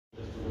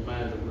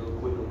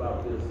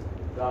about this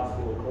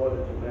gospel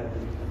according to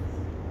Matthew.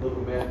 The book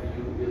of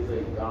Matthew is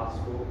a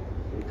gospel.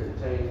 It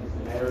contains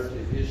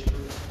narrative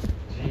history,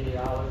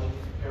 genealogy,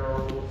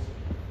 parables,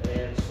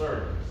 and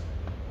sermons,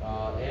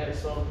 and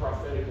some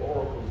prophetic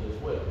oracles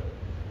as well.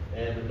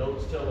 And the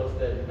notes tell us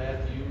that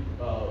Matthew,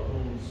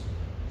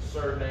 whose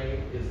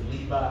surname is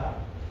Levi,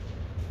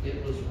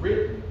 it was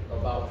written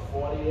about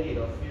 48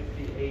 or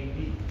 50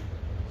 AD.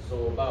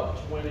 So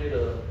about 20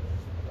 to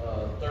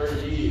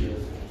 30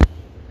 years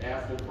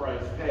after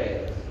Christ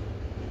passed,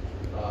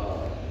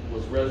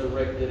 was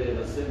resurrected and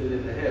ascended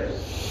into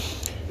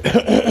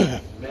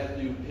heaven.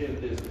 Matthew penned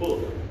this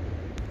book.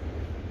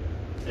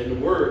 And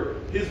the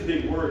word, his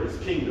big word is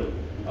kingdom.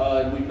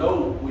 And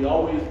we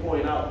always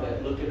point out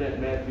that looking at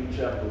Matthew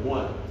chapter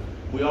 1,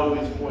 we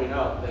always point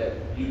out that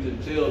you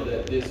can tell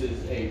that this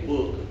is a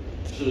book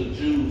to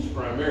Jews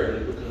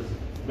primarily, because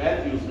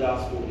Matthew's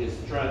gospel is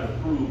trying to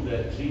prove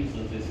that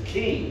Jesus is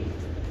king,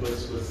 but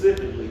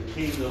specifically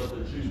king of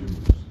the Jews.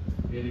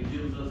 And it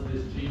gives us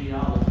this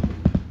genealogy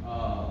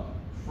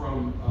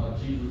from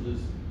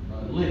Jesus'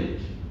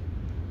 lineage.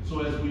 So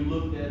as we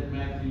looked at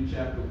Matthew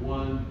chapter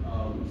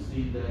 1, we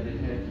see that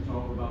it had to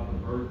talk about the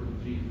birth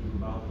of Jesus,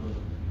 about the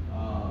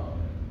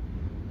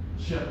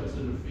shepherds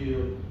in the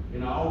field.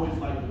 And I always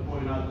like to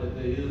point out that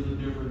there is a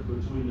difference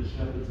between the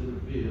shepherds in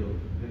the field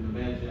and the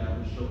magi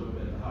who showed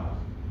up at the house.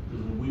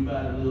 Because when we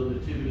buy the little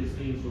nativity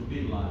scenes from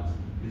Big Lots,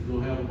 it's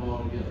going to have them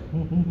all together.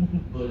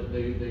 But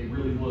they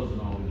really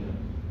wasn't all together.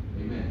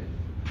 Amen.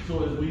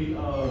 So as we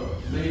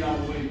made our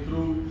way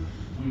through,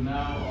 we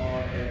now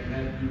are at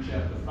Matthew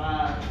chapter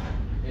 5.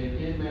 And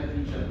in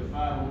Matthew chapter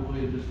 5, we'll go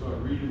ahead and just start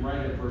reading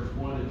right at verse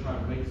 1 and try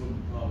to make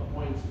some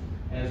points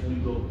as we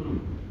go through.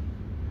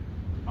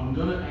 I'm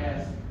going to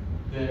ask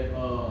that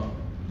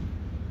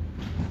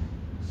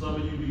some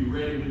of you be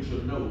ready with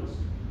your notes,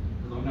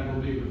 because I'm not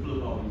going to be able to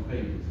flip all these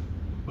pages.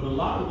 But a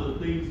lot of the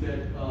things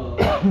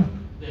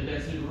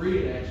that's in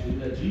red, actually,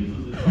 that Jesus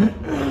is talking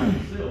about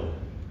himself,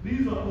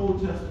 these are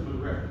Old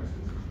Testament references.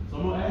 So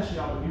I'm going to ask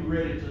y'all to be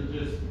ready to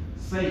just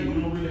say, we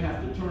don't really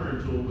have to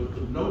turn to them, but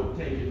for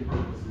note-taking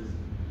purposes,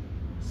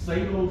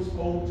 say those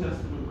Old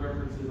Testament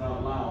references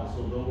out loud,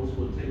 so those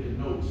who are taking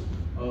notes,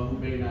 who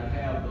may not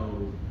have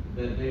those,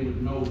 that they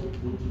would know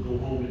what to go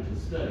home and to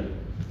study.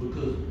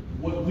 Because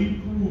what we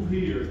prove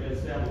here at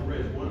Sabbath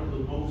Rest, one of the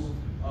most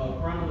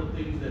prominent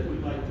things that we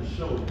like to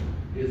show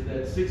is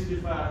that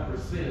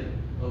 65%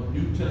 of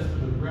New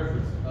Testament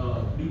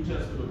New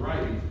Testament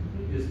writings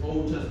is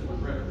Old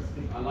Testament reference.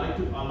 I like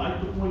to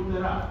point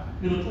that out.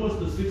 And of course,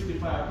 the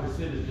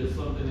 65% is just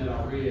something that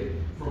I read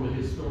from a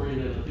historian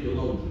and a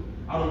theologian.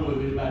 I don't know if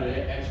anybody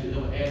actually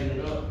ever added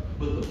it up,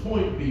 but the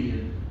point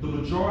being, the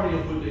majority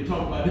of what they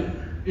talk about in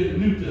the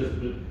New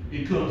Testament,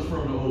 it comes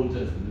from the Old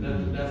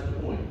Testament. That's the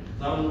point.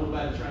 So I don't know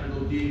about trying to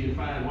go dig and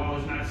find, well,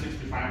 it's not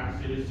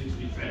 65%, it's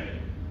 67,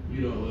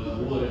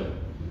 whatever.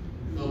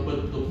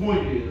 But the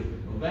point is,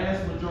 a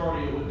vast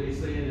majority of what they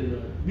say in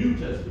the New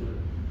Testament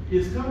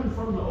is coming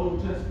from the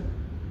Old Testament.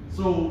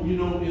 So,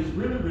 it's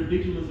really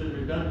ridiculous and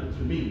redundant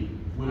to me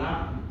when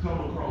I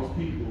come across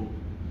people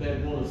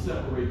that want to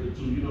separate the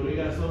two. They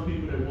got some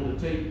people that want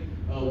to take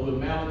with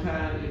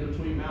Malachi, in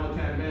between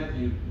Malachi and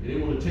Matthew, and they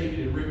want to take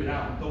it and rip it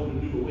out and throw the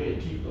new away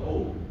and keep the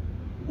old.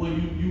 Well,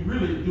 you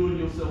really doing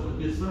yourself a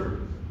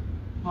disservice.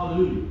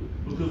 Hallelujah.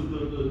 Because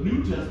the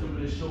New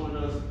Testament is showing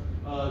us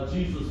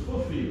Jesus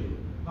fulfilled.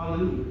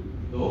 Hallelujah.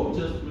 The Old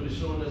Testament is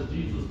showing us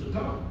Jesus to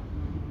come.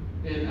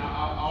 And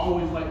I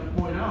always like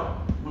to point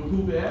out, when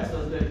Cooper asked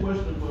us that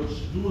question, was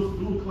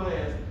do a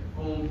class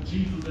on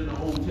Jesus in the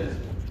Old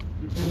Testament.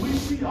 And we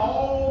see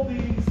all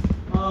these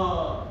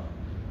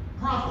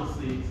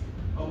prophecies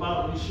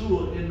about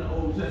Yeshua in the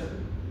Old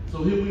Testament.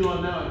 So here we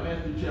are now in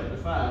Matthew chapter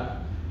 5,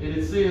 and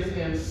it says,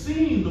 and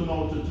seeing the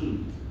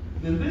multitudes.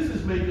 Then this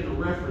is making a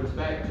reference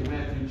back to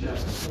Matthew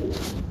chapter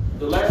 4.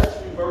 The last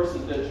few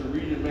verses that you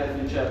read in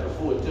Matthew chapter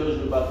 4, it tells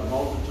you about the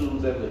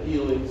multitudes and the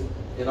healings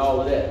and all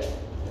of that.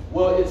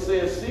 Well, it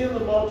says, seeing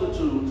the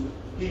multitudes,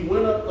 he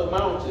went up the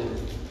mountain,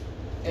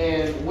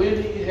 and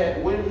when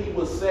he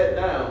was sat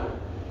down,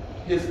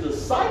 his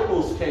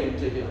disciples came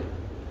to him.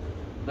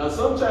 Now,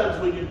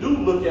 sometimes when you do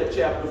look at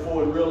chapter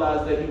 4 and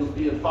realize that he was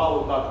being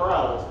followed by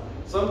crowds,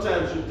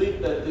 sometimes you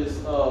think that this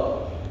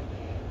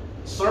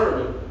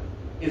sermon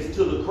is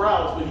to the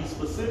crowds, but he's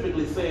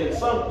specifically saying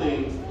some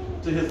things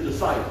to his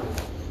disciples.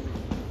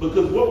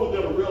 Because what we're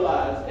going to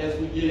realize as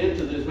we get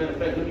into this, matter of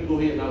fact, let me go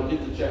ahead and I'll get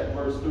to chapter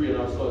verse 3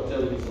 and I'll start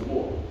telling you some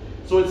more.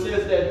 So it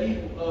says that he,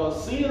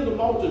 seeing the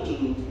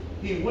multitudes,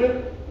 he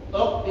went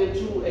up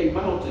into a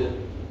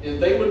mountain, and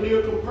they were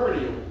near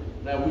Capernaum.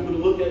 Now we would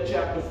look at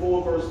chapter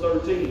 4, verse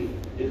 13.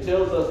 It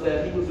tells us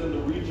that he was in the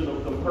region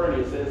of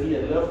Capernaum. It says he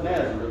had left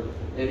Nazareth,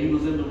 and he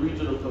was in the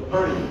region of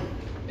Capernaum.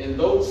 And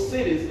those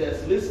cities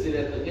that's listed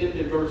at the end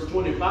in verse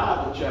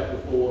 25 of chapter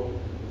 4,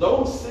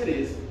 those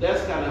cities,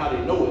 that's kind of how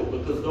they know it,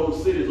 because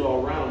those cities are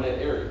around that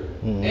area.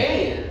 Mm-hmm.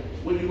 And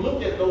when you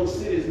look at those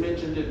cities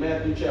mentioned in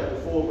Matthew chapter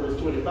 4, verse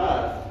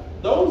 25,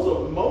 those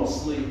are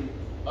mostly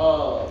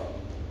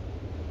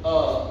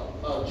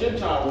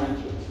Gentile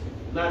regions.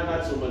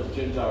 not so much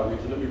Gentile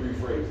region, let me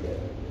rephrase that.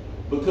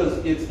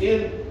 Because it's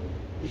in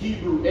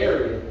Hebrew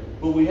area,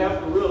 but we have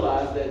to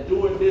realize that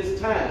during this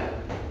time,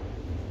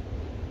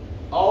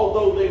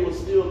 although they were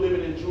still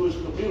living in Jewish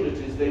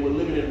communities, they were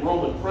living in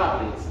Roman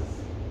provinces.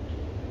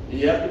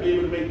 You have to be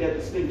able to make that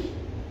distinction.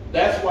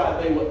 That's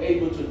why they were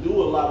able to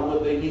do a lot of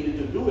what they needed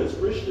to do as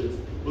Christians,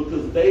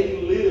 because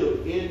they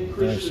live in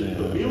Christian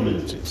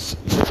communities.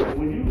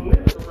 When you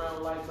live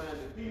around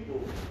like-minded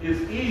people, it's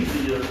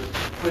easier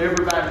for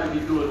everybody to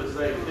be doing the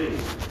same thing.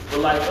 But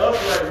like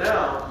us right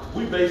now,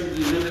 we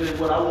basically living in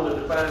what I want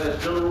to define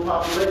as general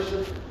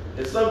population.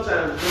 And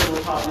sometimes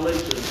general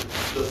population,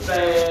 the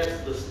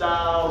fads, the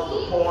styles,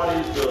 the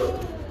parties,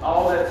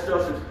 all that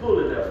stuff is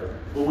pulling at it.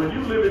 But when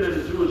you living in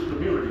the Jewish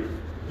community,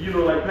 you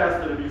know, like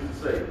Pastor used to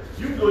say,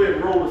 you can go ahead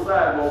and roll the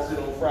sidewalks in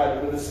on Friday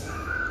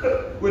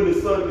when the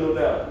sun goes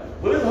down.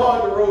 But it's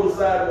hard to roll the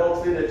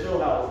sidewalks in at your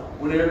house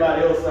when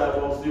everybody else's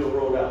sidewalks still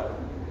rolled out.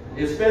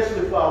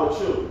 Especially for our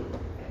children.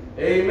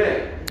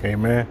 Amen.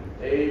 Amen.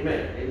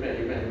 Amen. Amen.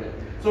 Amen. Amen.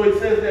 So it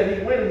says that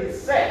he went and he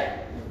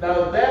sat.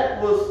 Now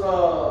that was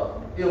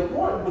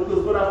important,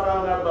 because what I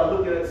found out by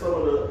looking at some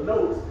of the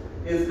notes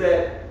is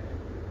that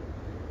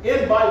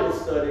in Bible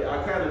study,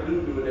 I kind of do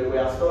it that way.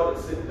 I started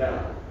sitting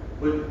down.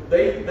 But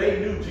they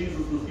knew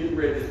Jesus was getting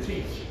ready to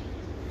teach.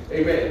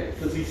 Amen.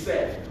 Because he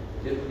sat.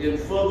 And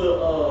for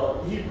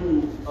the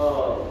Hebrew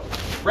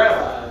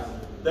rabbis,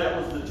 that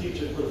was the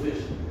teaching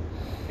position.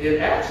 And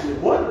actually,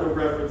 one of the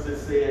references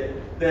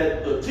said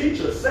that the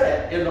teacher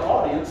sat and the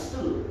audience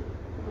stood.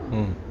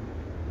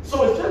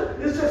 So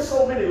it's just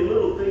so many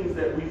little things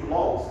that we've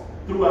lost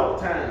throughout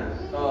time.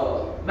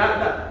 I'm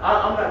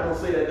not going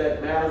to say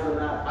that matters or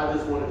not. I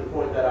just wanted to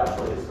point that out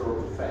for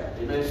historical fact.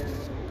 Amen.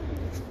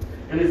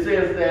 And it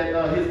says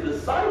that his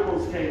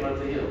disciples came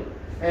unto him,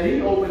 and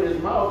he opened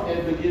his mouth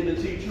and began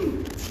to teach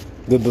who?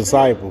 The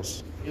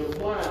disciples.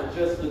 Implying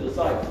just the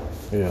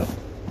disciples. Yeah.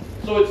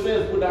 So it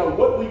says, now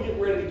what we get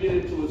ready to get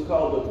into is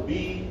called the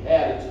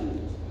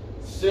Beatitudes.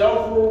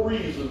 Several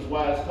reasons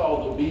why it's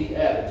called the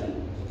Beatitudes.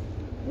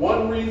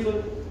 One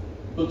reason,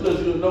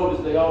 because you'll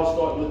notice they all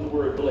start with the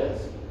word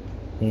blessed.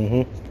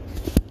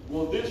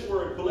 Well, this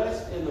word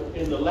blessed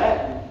in the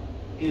Latin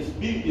is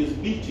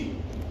biti,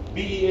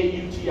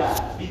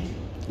 B-E-A-U-T-I, biti.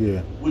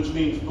 Yeah. Which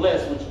means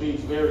blessed, which means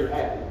very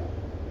happy.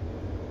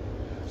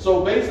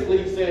 So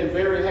basically he's saying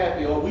very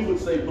happy, or we would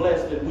say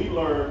blessed, and we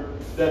learned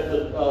that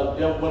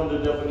one of the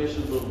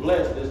definitions of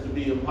blessed is to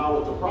be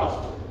empowered to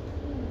prosper.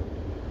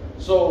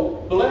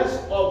 So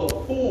blessed are the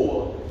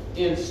poor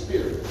in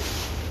spirit,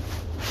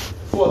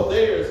 for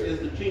theirs is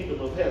the kingdom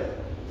of heaven.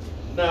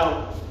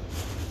 Now,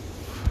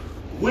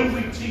 when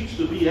we teach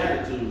the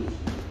Beatitudes,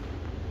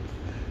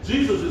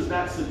 Jesus is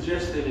not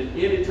suggesting in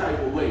any type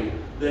of way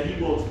that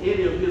he wants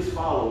any of his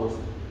followers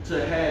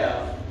to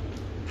have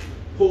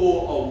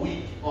poor or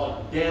weak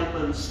or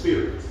dampened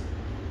spirits.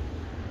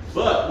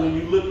 But when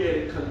you look at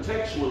it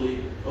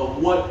contextually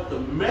of what the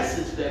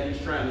message that he's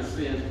trying to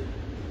send,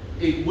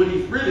 what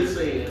he's really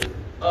saying,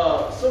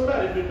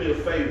 somebody do me a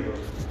favor,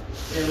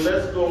 and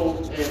let's go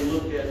and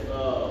look at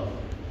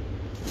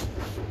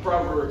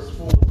Proverbs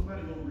 4.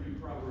 Somebody go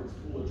read Proverbs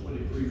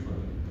 4:23 for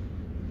me.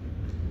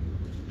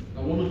 I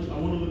want to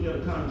look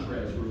at a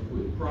contrast real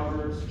quick.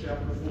 Proverbs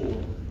chapter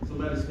 4.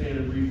 Somebody stand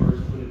and read verse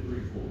 23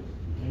 for us.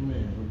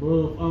 Amen.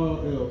 Above all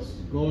else,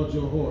 guard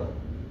your heart,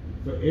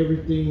 for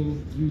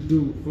everything you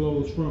do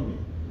flows from it.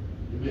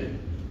 Amen.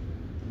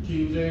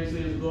 King James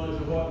says, guard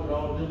your heart with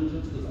all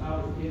diligence, because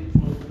out of it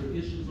flows the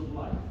issues of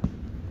life.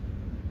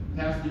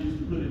 Pastor used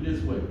to put it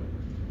this way.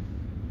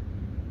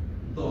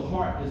 The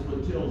heart is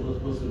what tells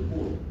us what's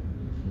important.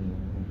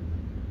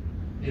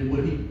 And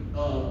what he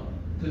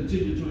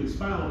continued to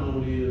expound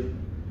on is,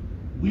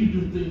 we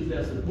do things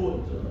that's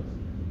important to us.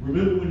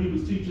 Remember when he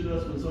was teaching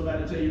us, when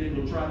somebody tell you they're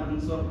going to try to do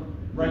something,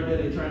 right there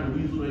they're trying to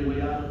weasel their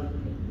way out of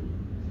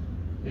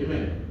it?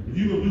 Amen. If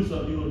you're going to do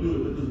something, you're going to do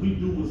it because we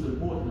do what's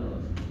important to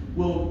us.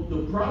 Well, the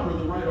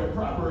writer of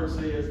Proverbs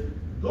says,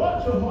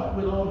 guard your heart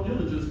with all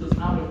diligence, because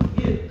out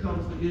of it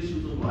comes the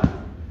issues of life.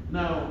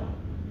 Now,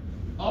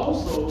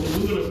 also,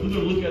 we're going to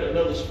look at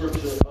another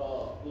scripture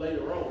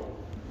later on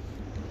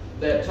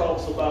that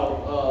talks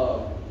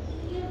about,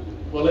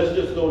 well, let's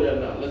just go there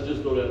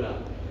now.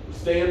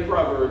 Stay in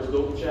Proverbs,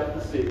 go to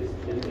chapter 6,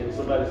 and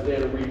somebody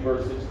stand and read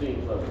verse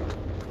 16 for me.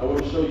 I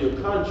want to show you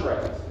a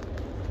contrast.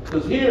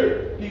 Because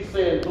here, he's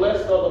saying,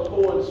 blessed are the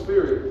poor in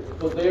spirit,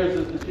 for theirs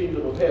is the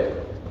kingdom of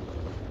heaven.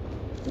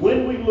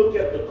 When we look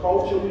at the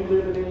culture we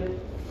live in,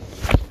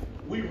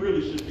 we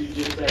really should be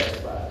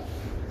dissatisfied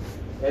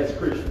as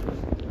Christians.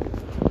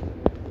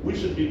 We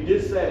should be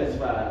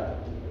dissatisfied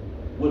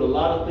with a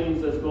lot of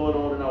things that's going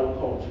on in our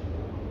culture.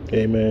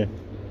 Amen.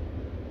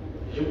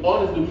 And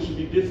honestly, we should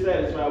be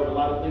dissatisfied with a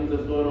lot of things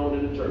that's going on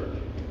in the church,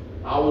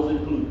 ours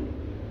included.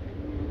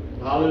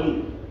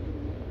 Hallelujah.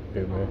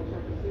 Amen.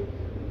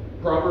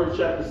 Proverbs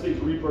chapter 6,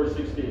 read verse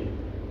 16.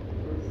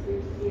 Verse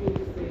 16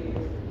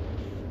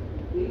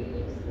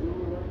 says,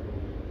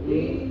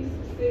 These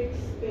 6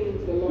 things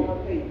the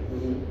Lord hates,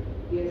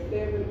 yet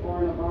 7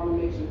 are an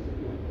abomination to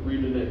him.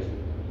 Read the next one.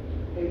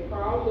 A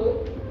proud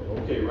look.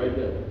 Okay, right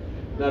there.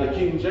 Now the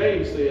King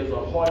James says a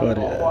haughty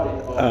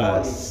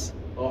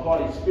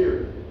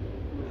spirit.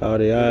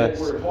 Haughty And that eyes.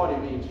 word haughty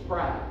means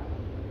pride.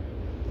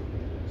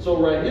 So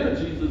right here,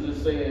 Jesus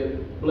is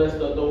saying, blessed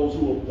are those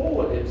who are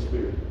poor in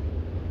spirit.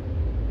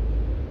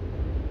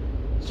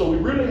 So we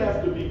really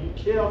have to be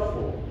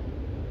careful.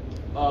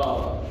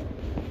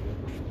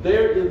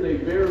 There is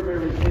a very,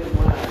 very thin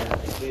line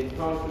in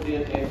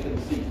confident and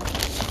conceit.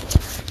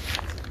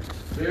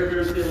 Very,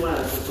 very thin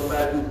line for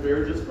somebody who's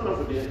very just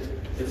confident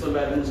and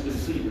somebody who's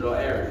conceited or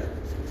arrogant.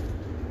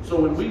 So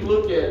when we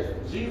look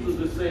at Jesus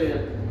is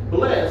saying,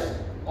 blessed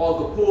are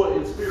the poor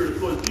in spirit. Of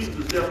course, Jesus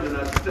is definitely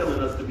not telling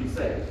us to be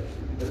sad.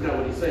 That's not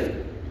what he's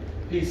saying.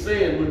 He's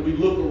saying when we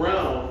look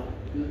around,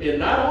 and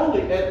not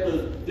only at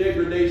the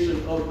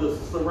degradation of the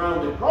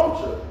surrounding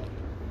culture,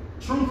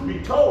 truth be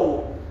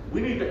told,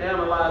 we need to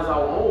analyze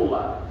our own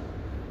lives.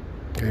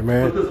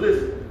 Amen. Because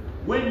listen,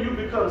 when you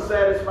become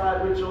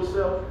satisfied with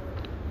yourself,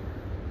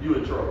 you're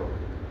in trouble.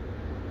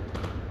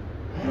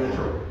 You're in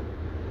trouble.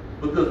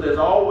 Because there's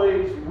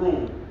always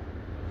room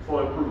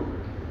for improvement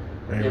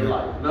in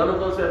life. None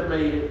of us have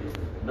made it.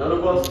 None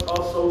of us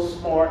are so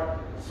smart,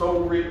 so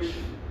rich,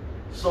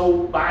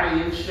 so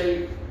body in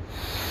shape.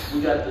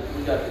 We got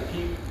to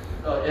keep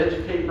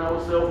educating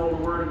ourselves on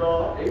the Word of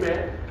God.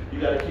 Amen. You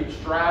got to keep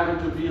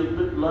striving to be a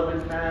good,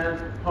 loving, kind,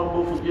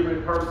 humble,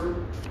 forgiving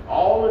person.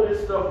 All of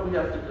this stuff we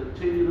have to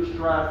continue to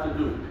strive to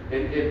do.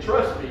 And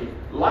trust me,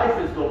 life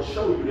is going to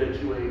show you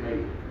that you ain't made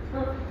it.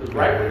 Because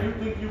right when you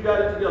think you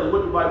got it together,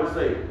 what the Bible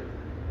say?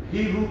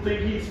 He who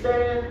think he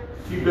stand,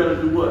 he better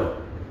do what?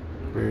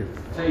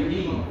 Take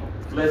heed,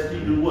 lest he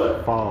do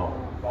what?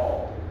 Fall.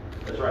 Fall.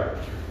 That's right.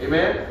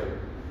 Amen?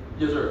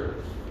 Yes, sir.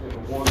 And the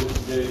one that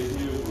you gave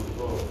here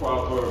was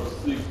Proverbs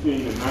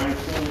 16 and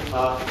 19.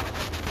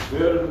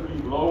 Better to be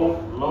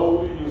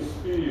lowly in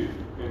spirit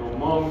and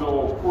among the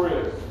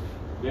oppressed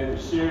than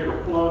to share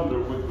the plunder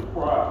with the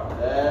proud.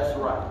 That's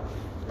right.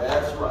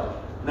 That's right.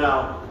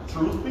 Now,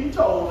 truth be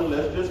told, and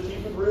let's just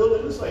keep it real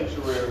in the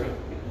sanctuary,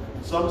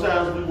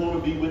 sometimes we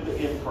want to be with the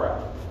in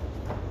crowd.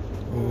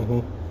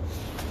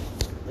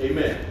 Mm-hmm.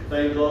 Amen.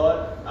 Thank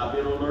God. I've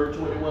been on earth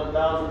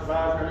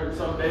 21,500 and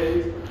some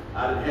days.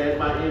 I done had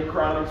my in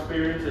crowd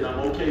experience, and I'm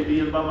okay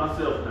being by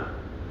myself now.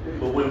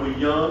 But when we're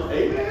young,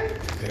 amen.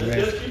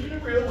 Let's just keep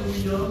it real. When we're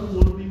young, we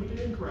want to be with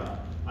the in crowd.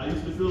 I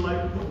used to feel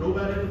like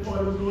nobody at the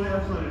party was going to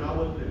have fun, and I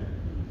wasn't there.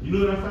 You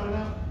know what I found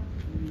out?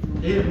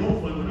 They had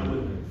more fun when I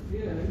wasn't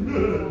there.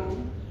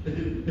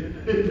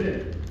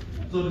 Amen.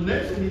 So the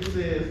next one it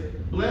says,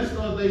 blessed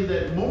are they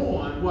that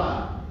mourn.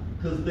 Why?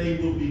 Because they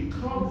will be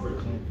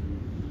comforted.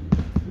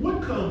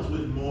 What comes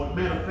with mourning?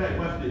 Matter of fact,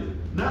 watch this.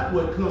 Not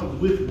what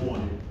comes with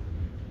mourning.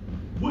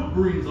 What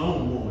brings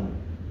on mourning?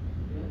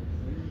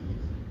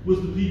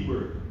 What's the P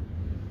word?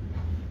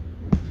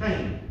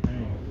 Pain.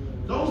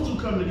 Those two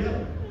come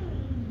together.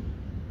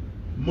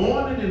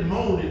 Mourning and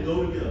moaning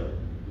go together.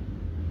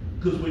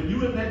 Because when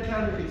you're in that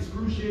kind of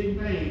excruciating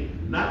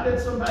pain, not that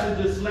somebody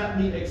just slapped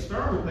me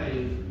external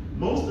pain,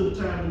 most of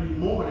the time when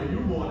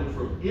you're mourning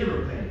from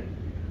inner pain.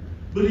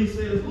 But he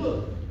says,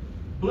 look,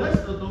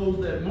 blessed are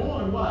those that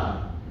mourn.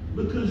 Why?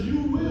 Because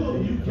you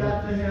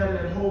got to have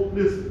that hope.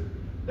 Listen,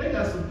 they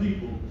got some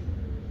people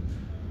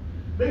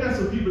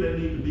that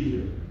need to be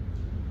here.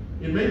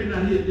 And maybe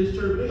not here at this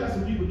church, but they got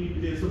some people need to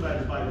be in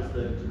somebody's Bible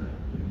study tonight.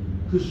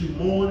 Because you're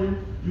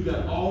mourning, you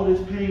got all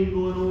this pain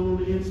going on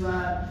the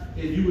inside,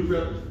 and you would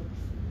rather,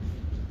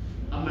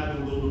 I'm not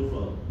going to go a little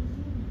further.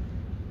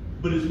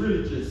 But it's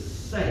really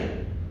just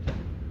sad.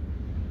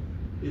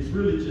 It's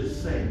really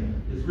just sad.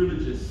 It's really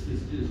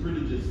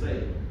just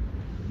sad.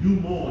 You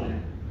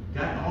mourning,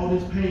 got all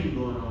this pain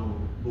going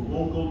on, but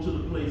won't go to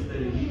the place that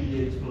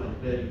alleviates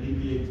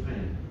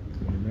pain.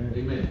 Amen.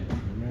 Amen.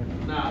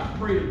 Now,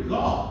 pray to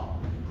God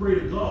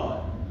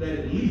that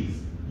at least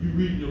you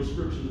read your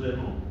scriptures at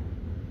home.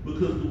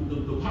 Because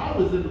the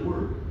power is in the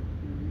Word.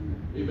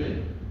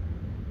 Amen.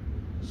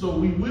 So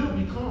we will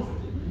be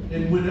confident.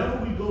 And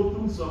whenever we go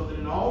through something,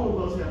 and all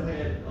of us have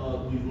had,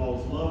 we've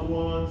lost loved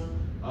ones,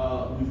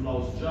 we've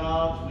lost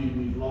jobs,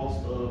 we've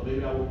lost,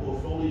 maybe our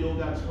portfolio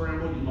got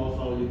scrambled, you lost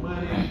all your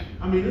money.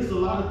 I mean, there's a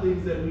lot of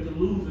things that we can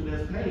lose, and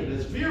that's pain.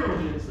 There's fear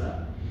on the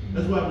inside.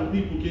 That's why when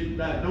people get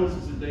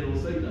diagnoses, they don't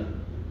say nothing.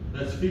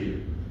 That's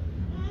fear.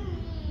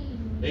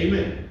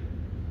 Amen.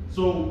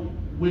 So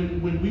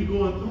when we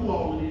going through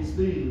all of these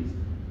things,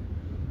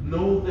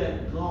 know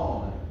that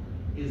God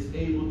is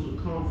able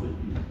to comfort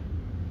you.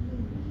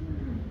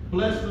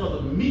 Blessed are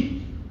the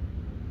meek,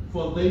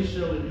 for they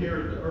shall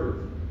inherit the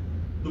earth.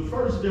 The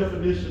first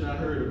definition I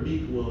heard of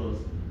meek was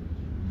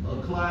a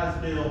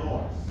Clydesdale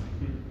horse,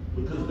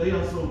 because they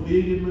are so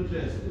big and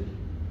majestic,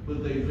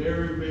 but they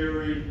very,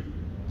 very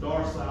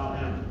docile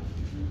animals.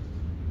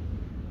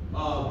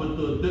 But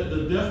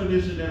the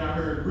definition that I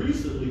heard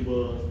recently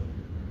was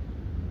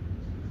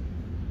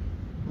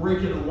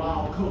breaking a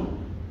wild colt,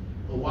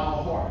 a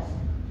wild horse,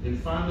 and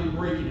finally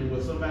breaking him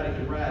where somebody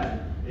can ride him,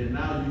 and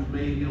now you've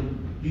made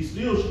him, he's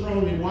still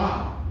strong and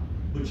wild,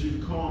 but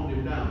you've calmed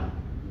him down.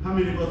 How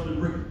many of us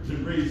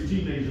have raised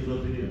teenagers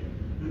up in here?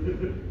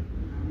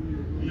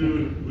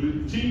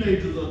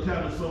 Teenagers are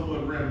kind of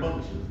somewhat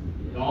rambunctious.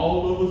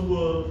 All of us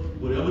was,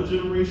 whatever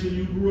generation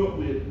you grew up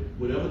with,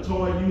 whatever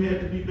toy you had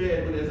to be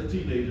bad with as a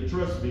teenager,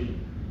 trust me,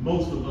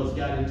 most of us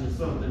got into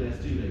something as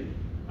teenagers.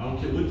 I don't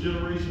care what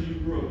generation you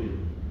grew up in.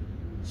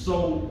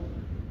 So,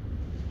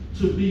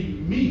 to be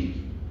meek,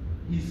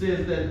 he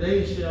says that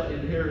they shall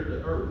inherit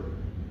the earth.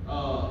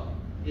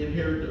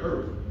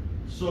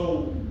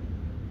 So,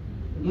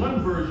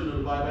 one version of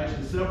the Bible,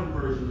 actually several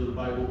versions of the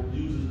Bible,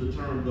 uses the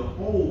term the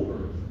whole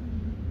earth.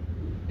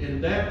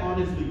 And that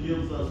honestly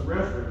gives us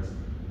reference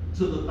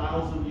to the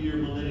 1,000-year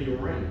millennial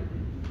reign.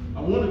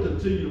 I want to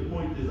continue to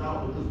point this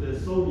out because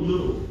there's so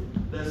little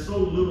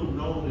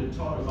known and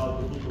taught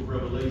about the book of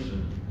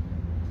Revelation.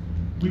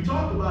 We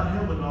talk about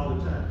heaven all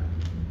the time.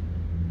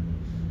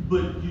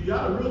 But you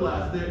got to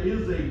realize there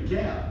is a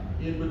gap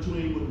in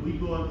between what we're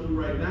going through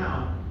right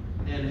now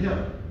and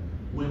heaven.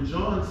 When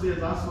John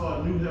says, I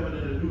saw a new heaven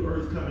and a new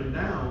earth coming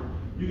down,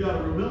 you got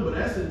to remember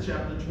that's in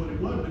chapter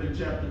 21, but in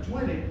chapter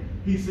 20,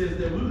 he says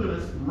that we're going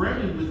to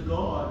reign with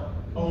God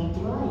on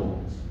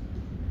thrones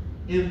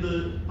in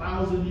the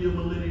 1,000-year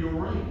millennial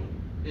reign.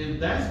 And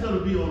that's going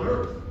to be on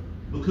earth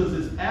because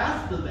it's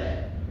after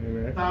that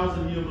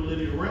 1,000-year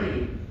millennial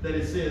reign that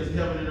it says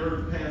heaven and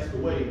earth passed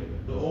away,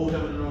 the old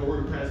heaven and old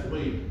earth passed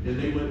away, and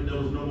there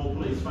was no more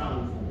place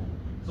found for them.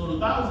 So the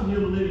 1,000-year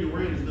millennial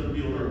reign is going to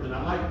be on earth, and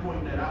I like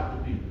pointing that out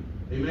to people.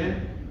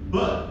 Amen?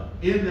 But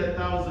in that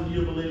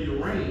 1,000-year millennial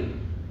reign,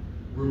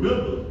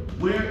 remember,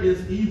 where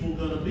is evil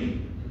going to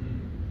be?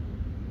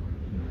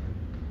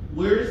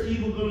 Where is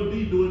evil going to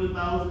be during the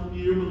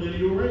 1,000-year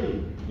millennial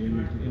reign?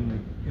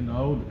 In the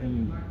old,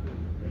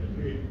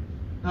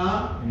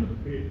 Huh? in the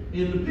pit.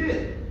 In the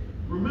pit.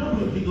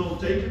 Remember, he's going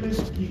to take him in,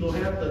 he's going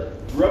to have to,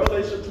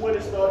 Revelation 20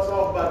 starts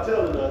off by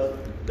telling us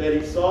that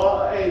he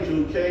saw an angel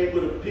who came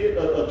with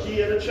a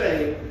key and a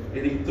chain,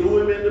 and he threw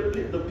him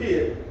in the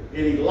pit,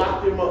 and he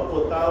locked him up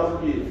for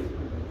 1,000 years.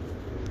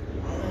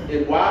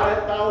 And while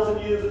that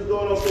 1,000 years is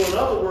going on, so in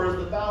other words,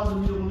 the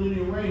 1,000-year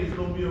millennial reign is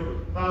going to be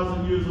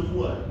 1,000 years of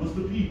what? What's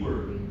the P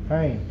word?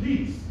 Pain.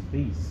 Peace.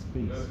 Peace.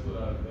 That's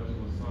what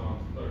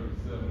Psalms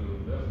 37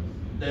 and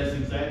 11. That's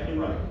exactly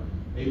right.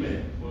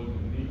 Amen. For the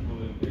meek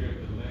will inherit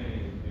the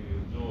land and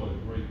enjoy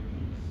great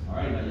peace. All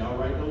right, now y'all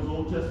write those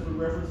Old Testament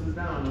references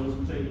down, those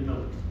who taking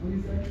notes. What do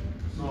you say?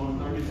 Psalm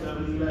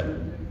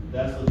 37:11.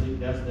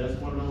 That's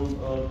one of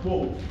those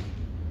quotes,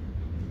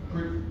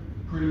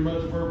 pretty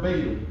much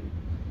verbatim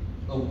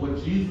of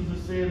what Jesus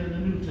is saying in the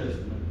New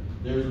Testament.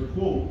 There's a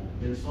quote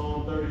in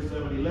Psalm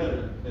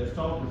 37:11 that's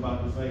talking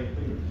about the same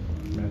thing.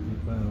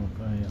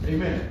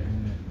 Amen.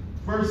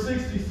 Verse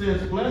 60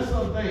 says, "Blessed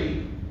are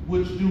they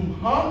which do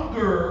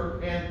hunger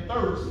and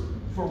thirst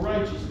for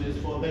righteousness,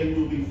 for they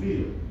will be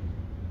filled."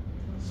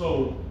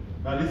 So,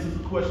 now this is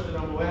a question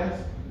I'm going to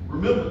ask.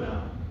 Remember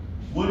now,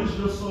 what is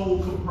your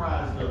soul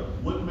comprised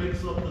of? What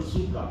makes up the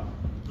sukkah,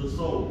 the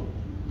soul?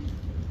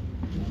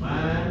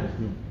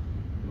 Mind,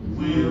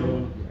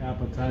 will,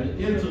 appetite, and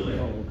intellect.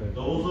 Oh, okay.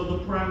 Those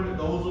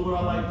are what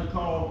I like to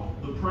call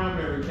the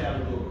primary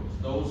categories.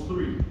 Those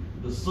three.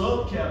 The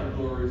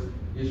subcategories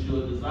is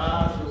your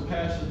desires, your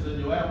passions, and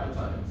your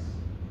appetites.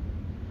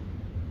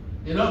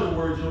 In other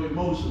words, your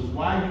emotions.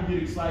 Why you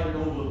get excited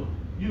over,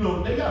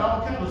 they got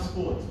all kinds of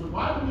sports, but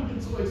why do we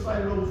get so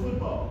excited over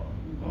football?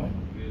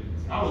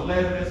 I was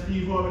laughing at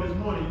Steve Harvey this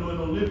morning, in the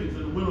Olympics,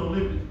 in the Winter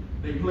Olympics,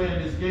 they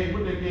playing this game.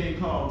 What that game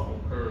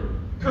called?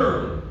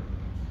 Curling.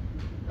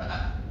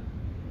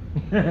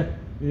 Yeah.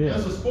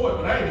 That's a sport,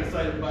 but I ain't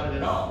excited about it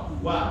at all.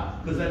 Why?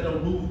 Because that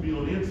don't move me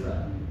on the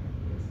inside.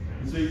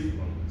 You see,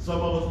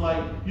 some of us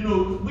like,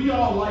 we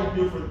all like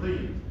different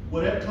things.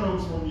 Well, that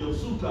comes from your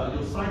sukkah,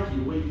 your psyche,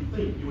 the way you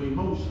think, your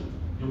emotions,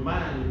 your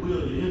mind, your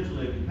will, your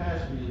intellect, your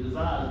passion, your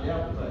desires, your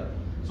appetite.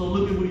 So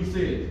look at what he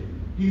says.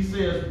 He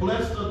says,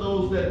 blessed are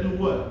those that do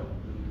what?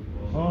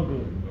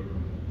 Hunger.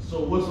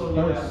 So what's on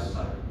your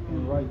appetite?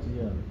 And right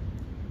together.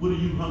 What are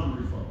you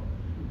hungry for?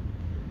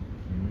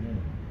 Amen.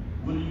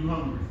 What are you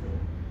hungry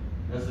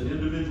for? That's an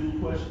individual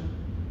question.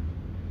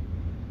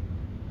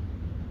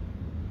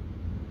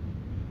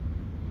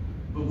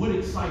 But what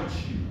excites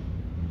you?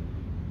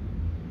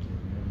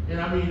 And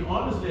I mean,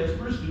 honestly, as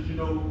Christians,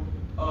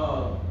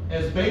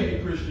 as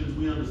baby Christians,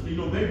 we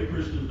understand. Baby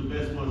Christians are the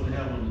best ones to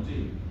have on the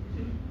team.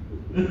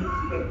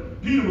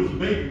 Peter was a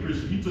baby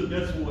Christian. He took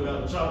that sword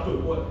out and chopped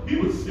up what? He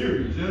was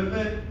serious, you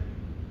understand?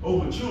 Oh,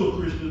 mature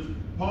Christians,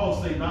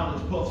 Paul say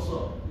knowledge puffs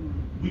up.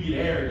 We get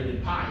arrogant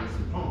and pious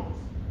and pompous.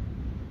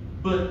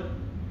 But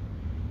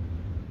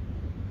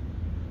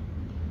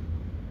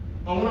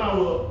on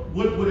our,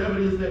 whatever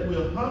it is that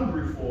we're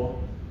hungry for,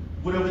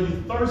 whatever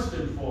you're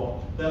thirsting for,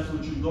 that's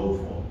what you go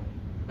for.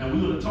 Now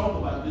we're going to talk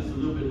about this a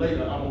little bit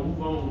later. I'm going to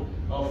move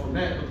on from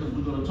that because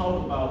we're going to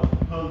talk about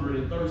hunger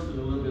and thirsting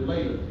a little bit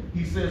later.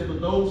 He says, but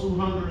those who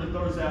hunger and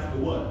thirst after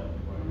what?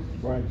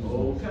 Righteousness.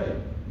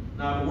 Okay.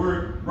 Now the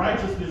word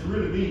righteousness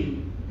really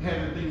means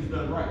having things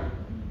done right.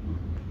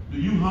 Do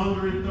you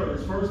hunger and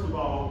thirst, first of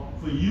all,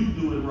 for you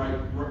doing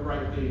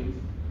right things,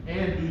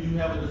 and do you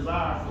have a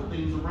desire for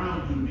things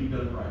around you to be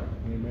done right?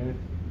 Amen.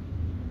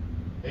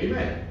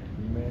 Amen.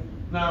 Amen.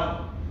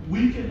 Now,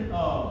 we can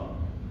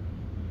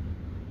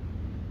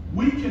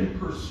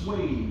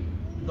persuade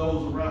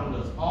those around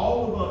us.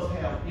 All of us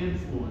have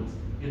influence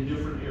in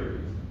different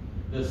areas.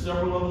 There's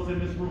several of us in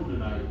this room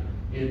tonight,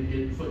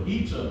 and for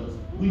each of us,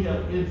 we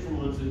have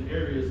influence in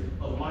areas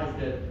of life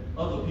that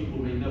other people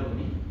may never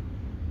meet.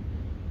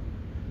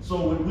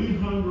 So when we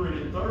hungering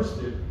and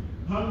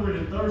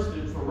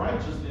thirsting for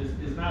righteousness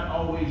is not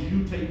always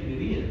you taking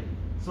it in.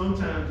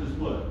 Sometimes it's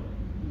what?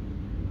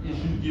 It's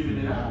you giving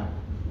it out.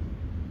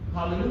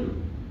 Hallelujah.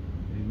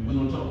 Amen. We're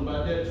going to talk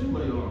about that too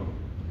later on.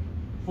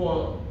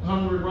 For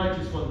hungry and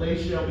righteous, for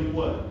they shall be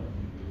what?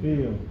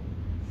 Filled.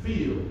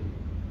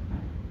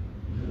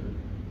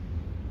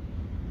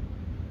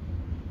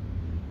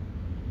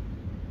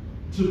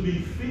 To be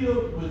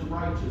filled with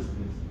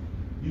righteousness,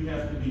 you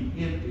have to be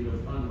emptied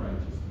of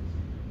unrighteousness.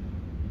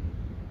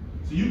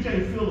 So you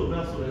can't fill a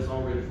vessel that's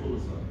already full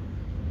of something.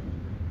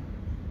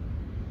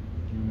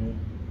 Amen.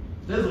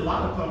 There's a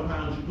lot of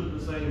compounds you put in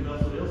the same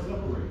vessel, they'll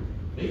separate.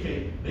 They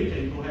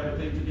can't go have a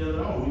thing together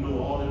at all. We know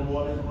all in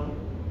water is one.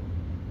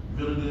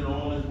 Vinegar and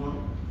oil is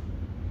one.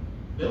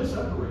 They'll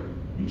separate.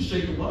 You can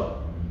shake them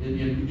up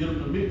and get them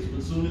to mix, but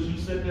as soon as you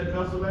set that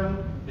vessel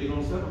down, they're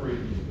going to separate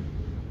again.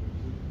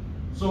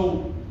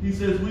 So he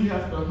says we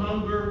have to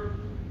hunger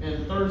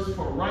and thirst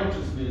for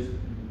righteousness,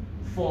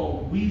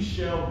 for we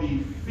shall be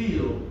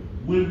filled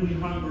when we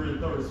hunger and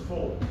thirst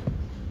for it.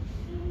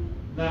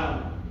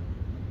 Now,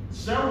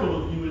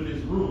 several of you in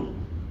this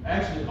room,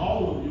 actually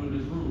all of you in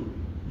this room,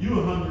 you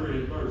are hungry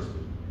and thirsty.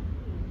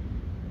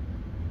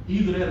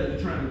 Either that or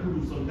you're trying to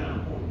prove some kind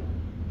of point.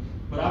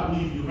 But I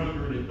believe you're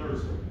hungry and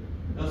thirsty.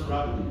 That's what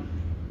I believe.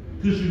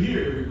 Because you're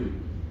here every week.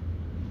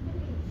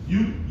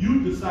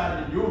 You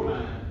decided in your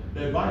mind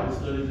that Bible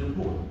study is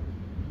important.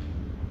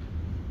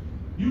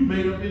 You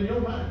made up in your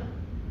mind.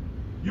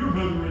 You're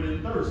hungry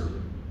and thirsty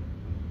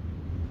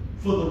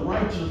for the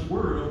righteous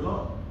word of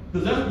God.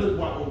 Because that's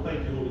what, oh,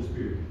 thank you, Holy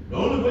Spirit. The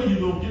only way you're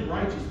going to get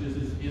righteousness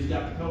is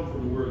got to come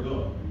from the word of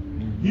God.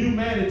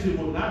 Humanity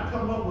will not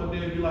come up one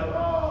day and be like,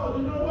 oh,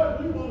 you know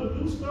what, we want to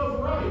do stuff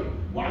right.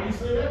 Why you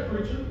say that,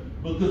 preacher?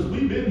 Because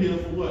we've been here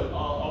for what,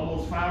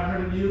 almost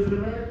 500 years in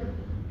America?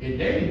 And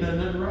they ain't done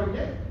nothing right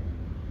yet.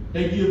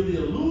 They give the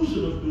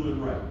illusion of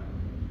doing right.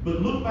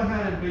 But look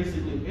behind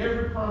basically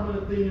every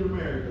prominent thing in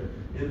America,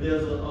 and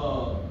there's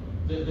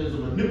a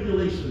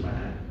manipulation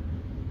behind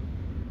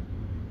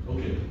it.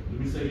 Okay, let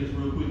me say this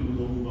real quick and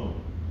we're going to move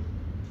on.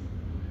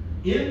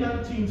 In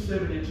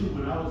 1972,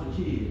 when I was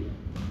a kid,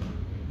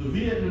 the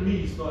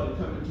Vietnamese started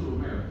coming to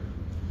America.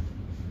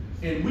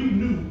 And we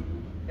knew,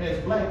 as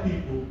black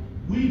people,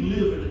 we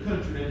live in a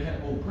country that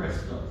had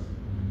oppressed us.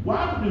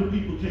 Why when them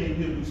people came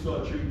here, we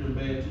started treating them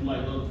bad too,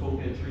 like other folk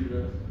had treated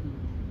us?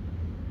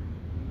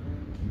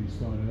 We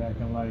started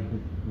acting like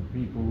the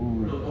people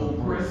who The were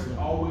oppressed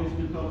always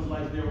becomes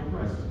like their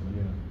oppressor.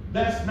 Yeah.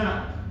 That's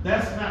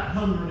not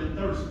hungering and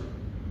thirsting.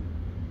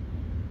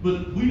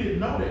 But we didn't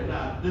know that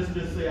now. Let's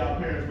just say our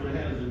parents would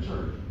have had us in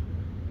church.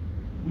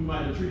 We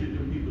might have treated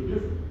them people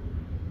different.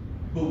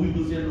 But we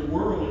was in the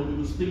world and we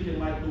was thinking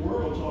like the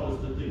world taught us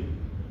to think.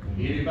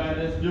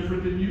 Anybody that's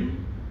different than you,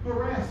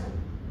 harass them.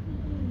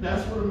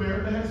 That's what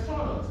America has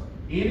taught us.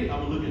 I'm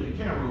gonna look at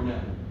the camera on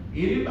that one.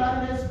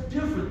 Anybody that's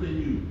different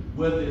than you,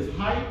 whether it's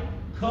height,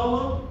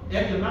 color,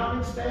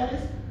 economic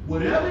status,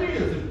 whatever it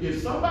is,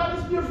 if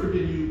somebody's different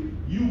than you,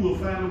 you will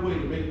find a way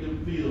to make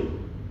them feel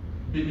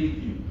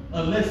beneath you.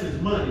 Unless it's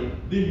money,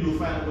 then you'll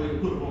find a way to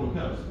put them on a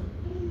pedestal.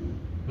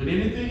 But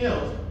anything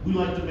else, we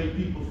like to make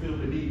people feel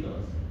beneath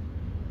us.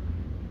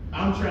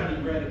 I'm trying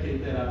to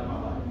eradicate that out of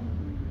my life.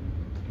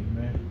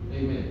 Amen.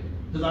 Amen.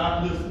 Because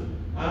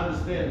I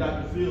understand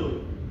Dr.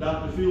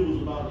 Phil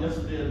was about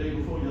yesterday, or the day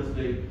before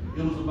yesterday,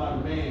 it was about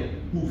a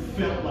man who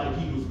felt like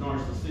he was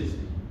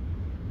narcissistic.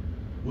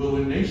 Well,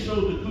 when they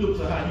showed the clips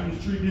of how he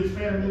was treating his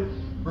family,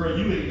 bro,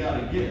 you ain't got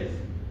to guess.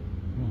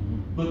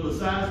 But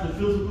besides the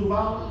physical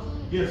violence,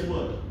 guess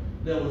what?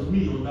 That was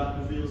me on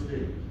Dr. Phil's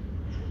stage.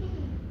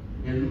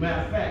 And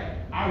matter of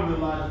fact, I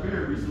realized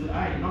very recently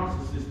I ain't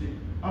narcissistic,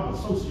 I'm a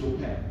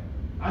sociopath.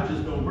 I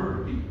just don't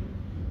murder people.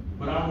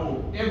 But I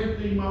want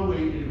everything my way,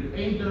 and if it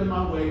ain't done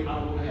my way, I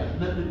don't want to have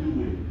nothing to do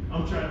with it.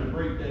 I'm trying to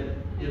break that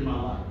in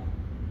my life.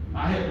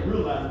 I had to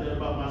realize that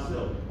about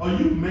myself. Are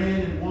you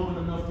man and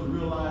woman enough to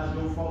realize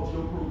your faults,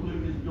 your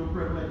proclivities, your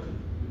predilections?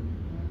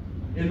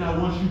 And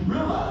now once you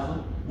realize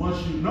them,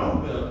 once you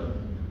know better,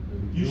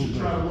 you should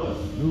try to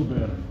what? Do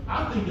better.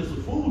 I think it's a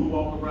fool to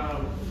walk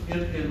around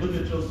and look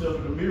at yourself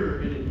in the mirror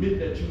and admit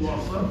that you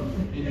are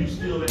something, and you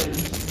still and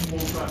you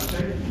won't try to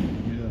change it.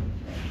 Yeah.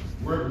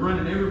 We're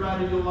running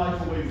everybody in your life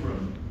away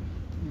from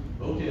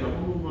you. Okay, I'm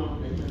gonna move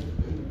on.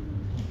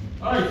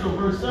 All right, so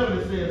verse 7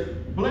 it says,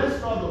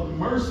 "Blessed are the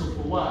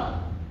merciful." Why?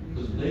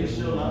 Because they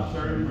shall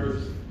obtain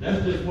mercy.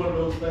 That's just one of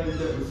those things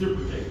that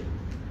reciprocate.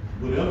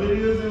 Whatever it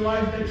is in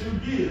life that you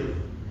give,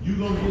 you're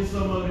gonna get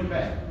some of it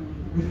back.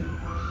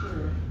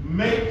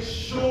 Make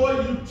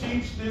sure you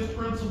teach this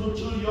principle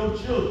to your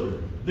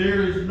children.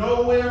 There is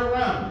no way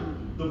around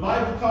it. The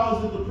Bible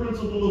calls it the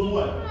principle of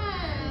what?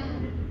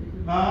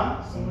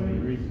 Huh? Sowing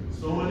and reaping.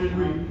 Sowing and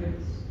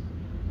reaping.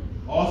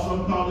 Or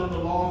some call it the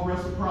law of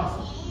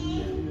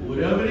reciprocity.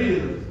 Whatever it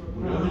is,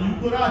 whatever you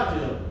put out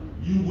there,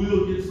 you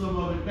will get some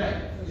of it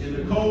back. And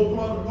the cold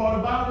part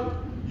about it,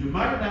 you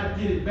might not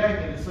get it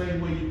back in the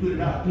same way you put it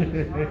out there.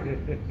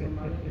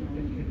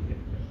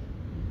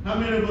 How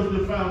many of us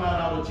have found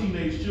out our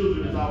teenage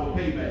children is our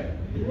payback?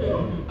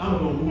 I'm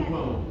going to move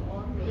on.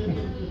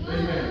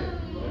 Amen.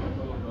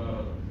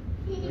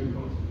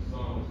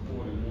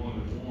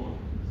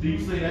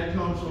 Deep say that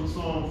comes from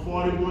Psalm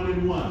 41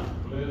 and 1.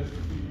 Blessed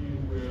be you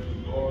where the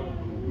Lord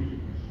will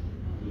weep.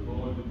 The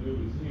Lord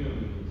delivers him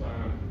in the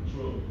time of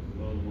trouble. In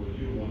other words,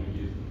 you don't want to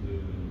get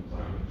delivered in the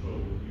time of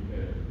trouble you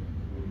have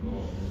with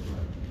God.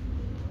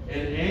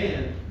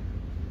 And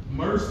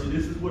mercy,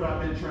 this is what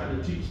I've been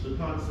trying to teach, the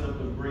concept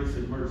of grace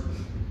and mercy.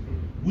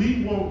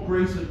 We want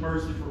grace and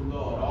mercy from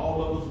God,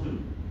 all of us do.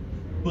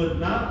 But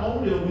not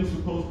only are we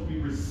supposed to be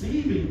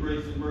receiving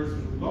grace and mercy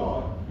from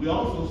God, we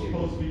also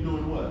supposed to be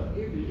doing what?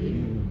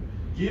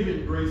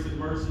 Giving grace and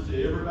mercy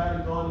to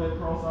everybody God that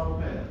cross our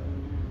path.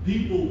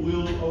 People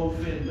will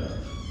offend us.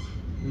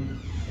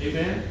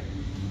 Amen?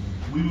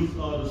 We was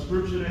the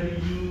scripture that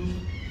he used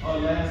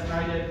last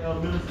night at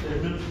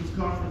minister's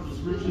conference, the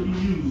scripture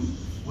he used,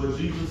 where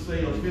Jesus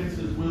say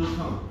offenses will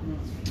come.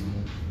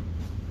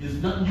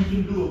 There's nothing you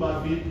can do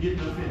about getting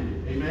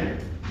offended. Amen?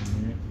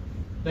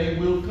 They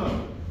will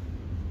come.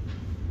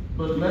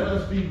 But let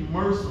us be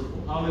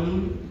merciful.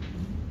 Hallelujah.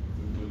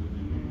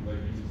 Like you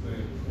were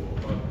saying before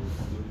about the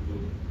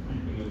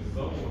people in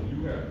someone, you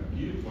have to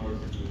give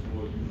mercy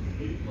before you can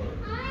get mercy.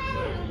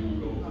 Like when you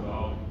go to the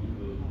altar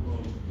with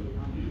the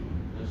forgive.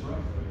 That's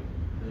right.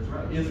 That's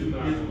right.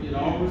 It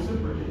all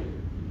reciprocates.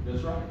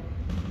 That's right.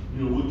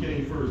 You know, what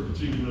came first, the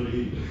chicken or the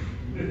egg?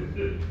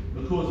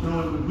 Of course,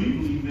 knowing what we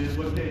believe in,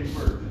 what came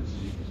first?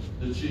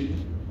 The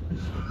chicken.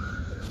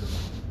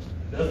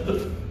 That's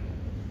the...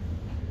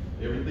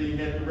 Everything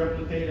had to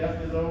replicate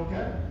after his own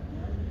kind.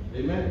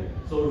 Amen.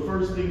 So the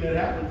first thing that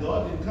happened,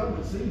 God didn't come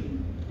with seed.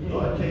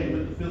 God came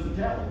with the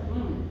physicality.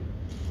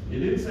 It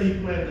didn't say he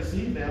planted the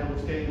seed, the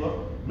animals came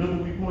up.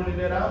 Remember we pointed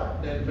that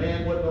out? That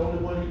man wasn't the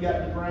only one he got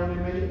in the ground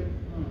and made?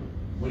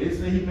 When it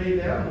say he made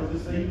the animals,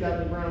 it say he got in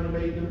the ground and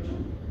made them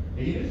too.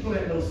 And he didn't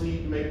plant no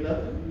seed to make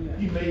nothing.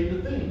 He made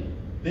the thing.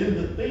 Then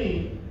the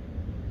thing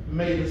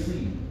made a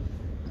seed.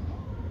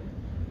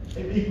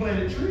 And he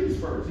planted trees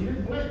first. He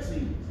didn't plant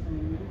seeds.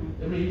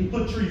 I mean, he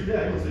put trees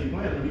there. I don't say he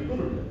planted them, he put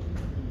them there.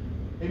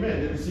 Amen.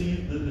 Then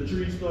the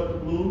trees started to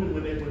bloom, and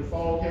when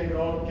fall came and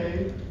autumn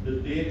came,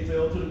 the dead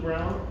fell to the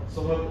ground.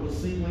 Some of it was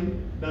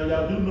seedling. Now,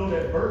 y'all do know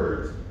that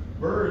birds,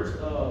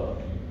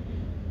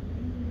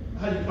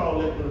 how do you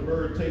call it when a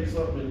bird takes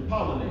something and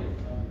pollinates?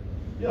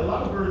 Yeah, a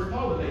lot of birds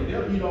pollinate.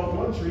 They'll eat off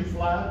one tree,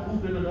 fly,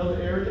 poop in another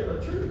area,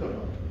 a tree will come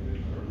up.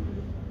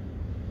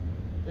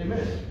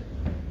 Amen.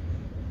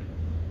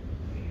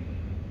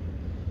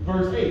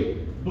 Verse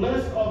 8,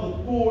 blessed are the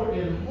poor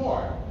in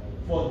heart,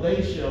 for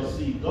they shall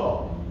see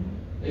God.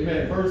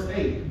 Amen. Verse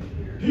 8,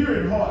 pure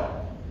in heart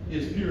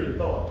is pure in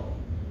thought.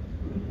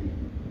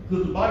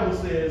 Because the Bible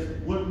says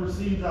what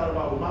proceeds out of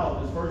our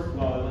mouth is first of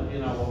all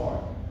in our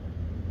heart.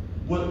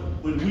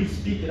 When we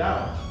speak it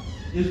out,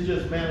 it's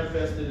just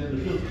manifested in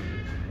the physical.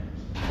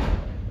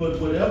 But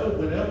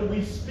whenever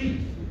we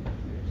speak,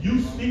 you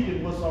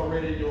speaking what's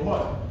already in your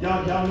heart.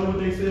 Y'all know what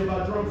they say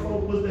about drunk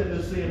folk? What's that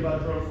they say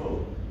about drunk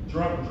folk?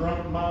 Drunk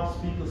mouth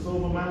speak a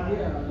sober mind.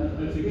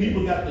 Yeah, see,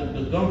 people got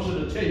the gumption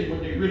to tell you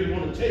what they really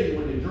want to tell you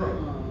when they're drunk.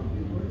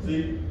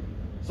 See,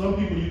 some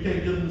people you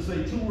can't get them to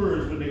say 2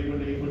 words when they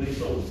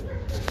sober.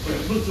 But you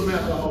put some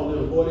alcohol in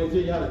them, boy, they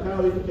tell you how to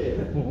cow the cat.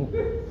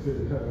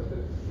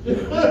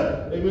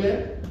 Amen.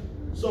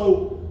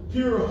 So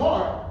pure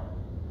heart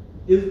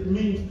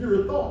means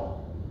pure thought.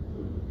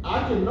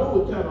 I can know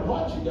what kind of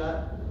heart you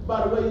got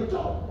by the way you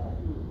talk.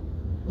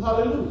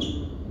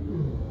 Hallelujah.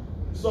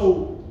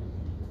 So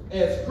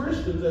as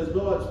Christians, as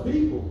God's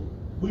people,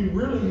 we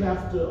really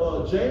have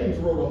to, James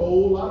wrote a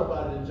whole lot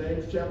about it in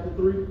James chapter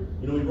 3. You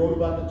know, he wrote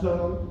about the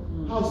tongue,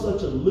 how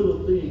such a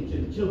little thing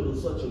can kindle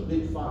such a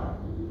big fire.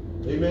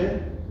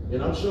 Amen?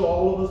 And I'm sure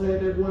all of us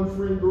had that one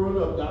friend growing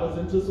up, got us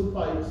into some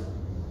fights,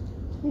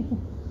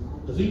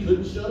 because he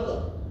couldn't shut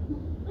up.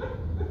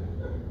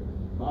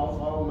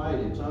 Mouth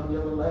almighty, tongue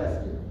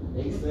everlasting,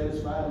 ain't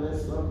satisfied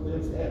unless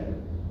something's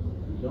happening.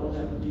 You don't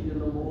have to be there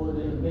no more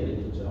than a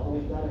minute, but you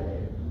always got to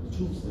have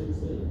 2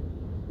 cents in.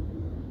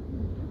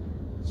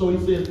 So he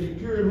says, be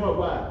pure in heart.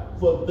 Why?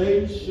 For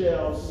they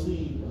shall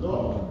see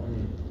God.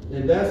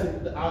 And that's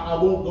it. I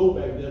won't go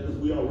back there because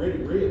we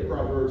already read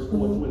Proverbs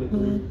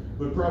 4:23.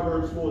 But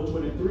Proverbs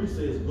 4:23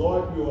 says,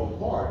 guard your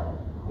heart.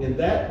 And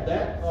that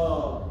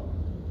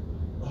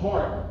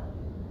heart,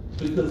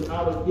 because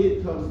out of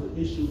it comes the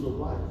issues of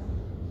life.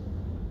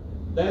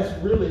 That's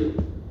really,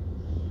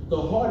 the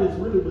heart is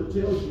really what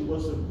tells you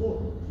what's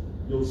important.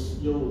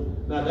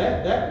 Now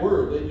that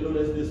word, you know,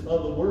 there's this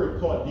other word,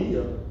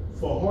 cardia,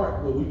 for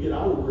heart, where we get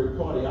our word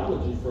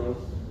cardiology from,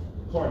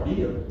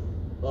 cardia.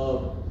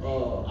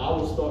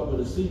 Ours start with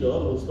a C, the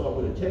other ones start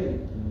with a K.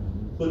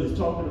 But it's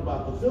talking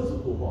about the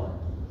physical heart.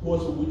 Of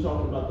course, when we're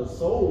talking about the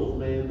soul of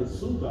man, the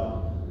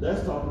sukkah,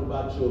 that's talking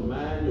about your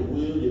mind, your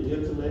will, your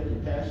intellect, your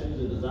passions,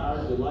 your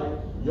desires, your life,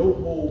 your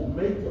whole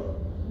makeup.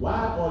 Why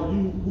are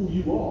you who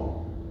you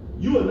are?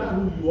 You are not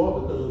who you are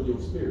because of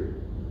your spirit.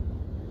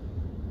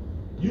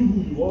 You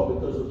who you are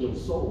because of your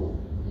soul.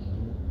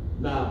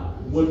 Now,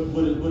 what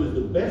is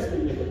the best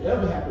thing that could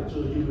ever happen to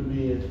a human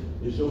being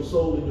is your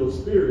soul and your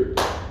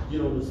spirit get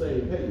on the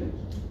same page.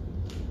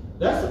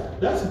 That's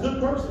a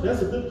good person.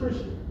 That's a good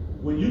Christian.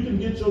 When you can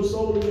get your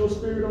soul and your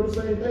spirit on the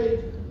same page,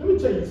 let me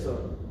tell you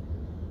something.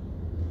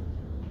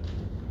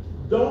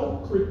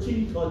 Don't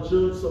critique or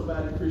judge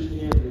somebody's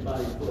Christianity by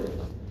his flesh.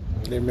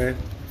 Amen.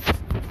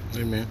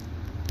 Amen.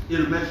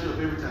 It'll mess you up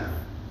every time.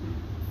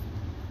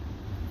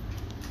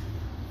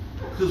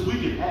 Because we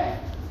can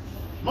act.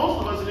 Most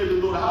of us in here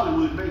can go to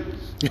Hollywood and make it.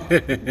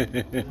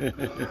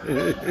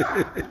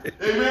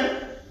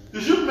 Amen?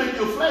 Because you can make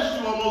your flesh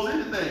do almost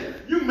anything.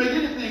 You can make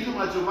anything come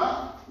out your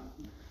mouth.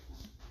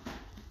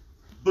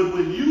 But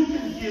when you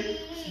can get,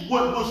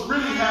 what's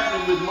really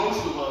happening with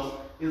most of us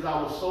is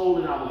our soul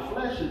and our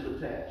flesh is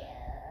attached.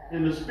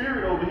 And the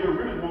spirit over here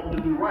really wanting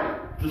to do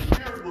right. The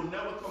spirit will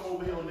never come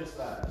over here on this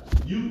side.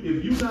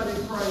 If you're not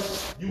in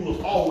Christ, you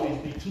will always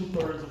be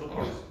 2/3 of a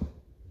person.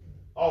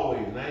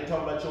 Always. And I ain't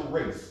talking about your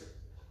race.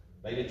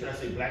 Like they try to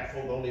say black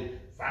folk only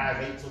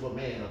 5/8 of a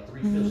man or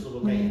 3/5 of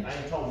a man. I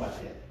ain't talking about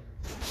that.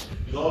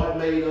 God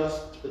made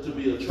us to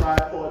be a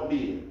tripart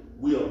being.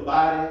 We are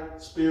body,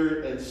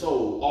 spirit, and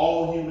soul.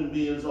 All human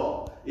beings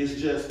are.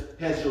 It's just,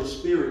 has your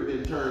spirit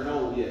been turned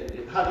on yet?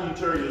 How do you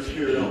turn your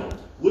spirit on?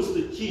 What's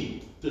the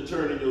key to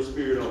turning your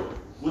spirit on?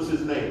 What's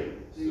his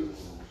name?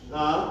 Jesus.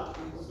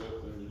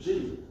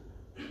 Jesus.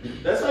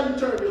 That's how you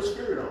turn your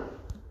spirit on.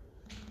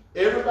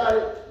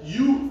 Everybody,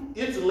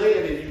 it's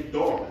laying in you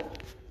dormant.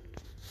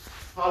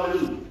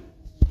 Hallelujah.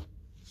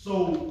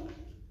 So,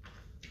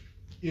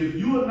 if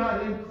you are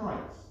not in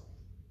Christ,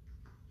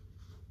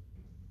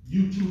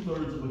 you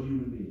 2/3 of a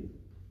human being.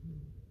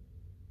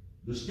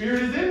 The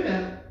spirit is in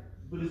there,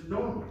 but it's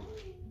dormant.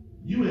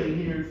 You ain't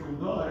hearing from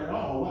God at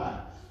all. Why?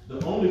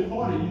 The only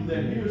part of you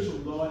that hears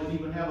from God and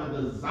even have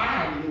a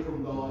desire to hear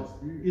from God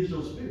is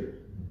your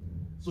spirit.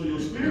 So your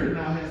spirit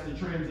now has to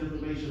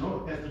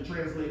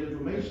translate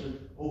information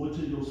over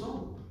to your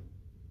soul.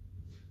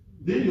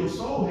 Then your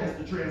soul has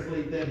to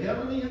translate that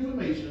heavenly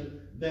information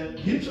that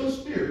hits your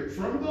spirit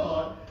from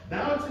God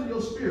down to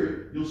your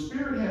spirit. Your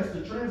spirit has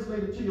to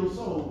translate it to your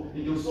soul,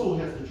 and your soul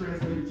has to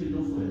translate it to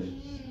your flesh.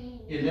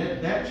 And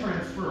that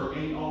transfer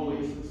ain't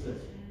always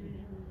successful.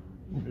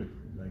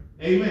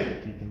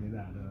 Amen.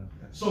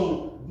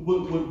 So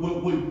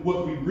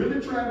what we really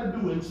try to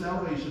do in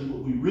salvation,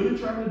 what we really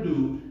trying to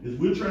do is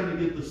we're trying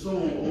to get the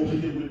soul over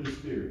here with the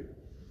spirit.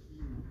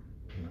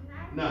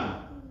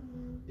 Now,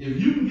 if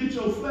you can get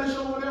your flesh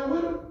over there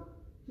with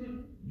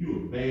him, you're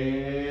a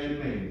bad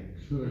man.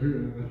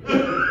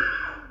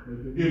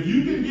 If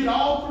you can get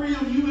all three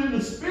of you in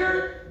the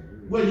spirit,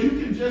 where you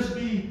can just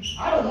be,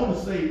 I don't want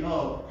to say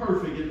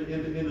perfect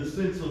in the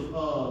sense of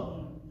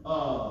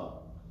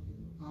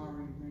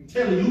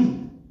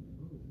teleou.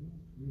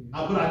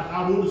 But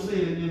I want to say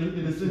it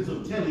in the sense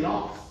of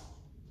teleos.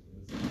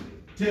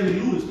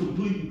 Teleou is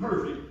completely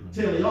perfect.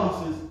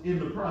 Teleos is in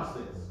the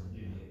process.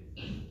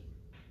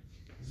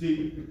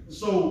 See,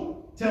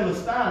 so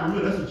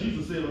telestai, that's what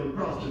Jesus said on the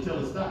cross, the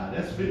telestai.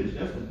 That's finished,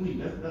 that's complete,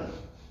 that's done.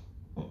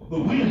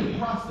 But we're in the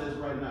process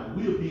right now.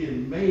 We are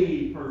being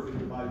made perfect,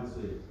 the Bible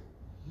says.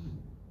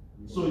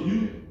 So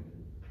you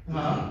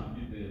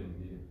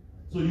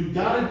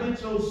gotta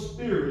get your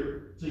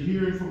spirit to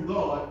hearing from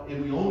God,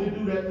 and we only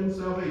do that through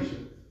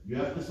salvation. You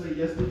have to say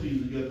yes to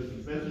Jesus. You have to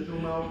confess with your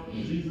mouth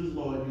Jesus is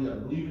Lord. You have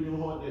to believe in your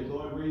heart that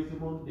God raised him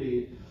from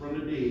the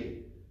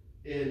dead.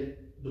 And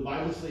the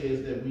Bible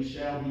says that we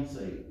shall be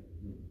saved.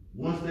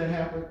 Once that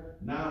happens,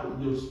 now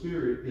your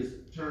spirit is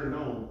turned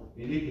on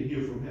and it can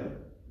hear from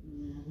heaven.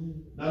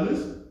 Now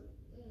listen,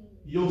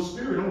 your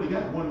spirit only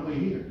got one way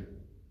here.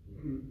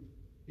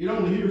 It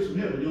only hears from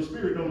heaven. Your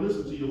spirit don't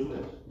listen to your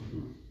flesh.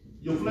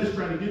 Your flesh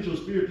trying to get your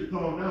spirit to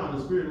calm down.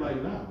 The spirit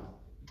like, nah.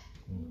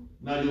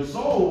 Now your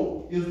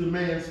soul is the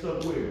man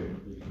stuck where?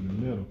 In the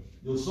middle.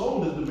 Your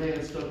soul is the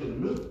man stuck in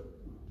the middle.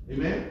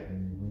 Amen?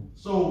 Mm-hmm.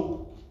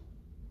 So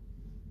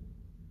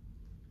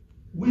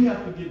we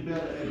have to get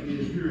better at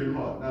getting pure in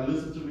heart. Now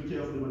listen to me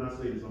carefully when I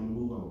say this. I'm going to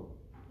move on.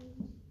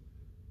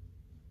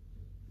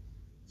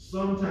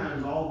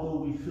 Sometimes, although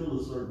we feel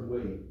a certain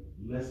way,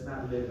 let's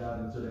not let it out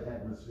into the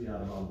atmosphere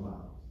out of our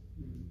mouths.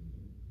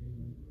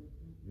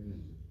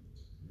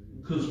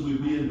 Because we're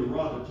being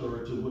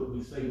derogatory to what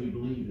we say we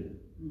believe in.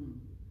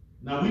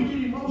 Now we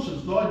get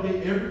emotions. God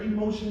gave every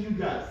emotion you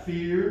got.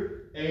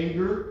 Fear,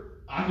 anger.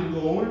 I can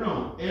go on and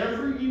on.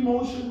 Every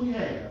emotion we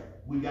have,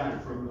 we got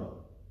it from God.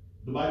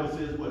 The Bible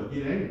says what?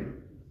 Get angry.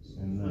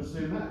 And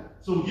sin not.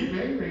 So getting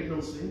angry ain't no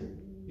sin.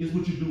 It's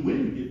what you do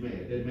when you get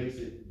mad that makes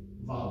it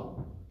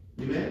volatile.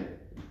 Amen?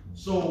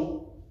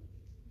 So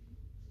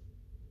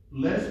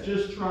let's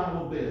just try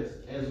our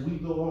best as we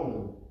go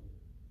on.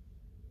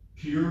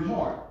 Pure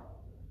heart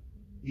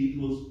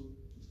equals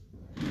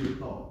pure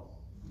thought.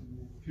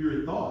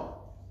 Pure thought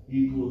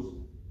equals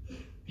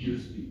pure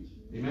speech.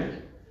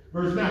 Amen?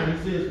 Verse 9,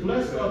 he says,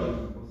 blessed are the...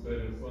 What's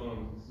that in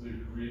Psalms? It said,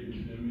 create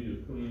within me a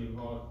clean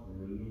heart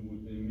and renew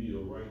within me a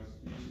right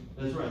spirit.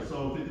 That's right,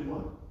 Psalm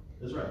 51.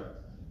 That's right.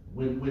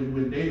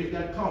 When David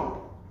got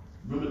caught,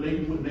 remember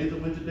when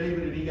Nathan went to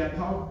David and he got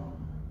caught?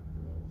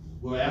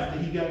 Well, after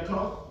he got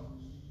caught,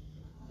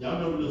 y'all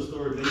know the little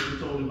story Nathan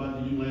told him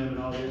about the ewe lamb and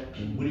all that.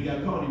 When he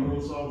got caught, he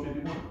wrote Psalm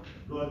 51.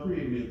 God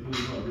created me a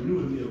clean heart,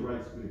 renewing me a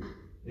right spirit.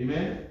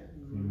 Amen?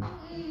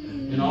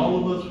 And all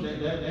of us,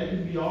 that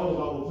can be all of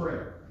our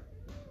prayer.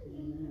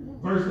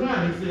 Verse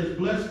 9, he says,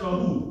 blessed are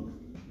who?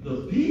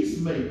 The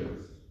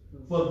peacemakers,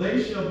 for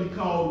they shall be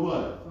called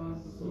what?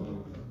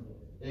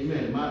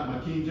 Amen. My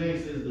King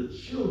James says the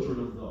children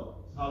of God.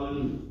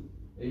 Hallelujah.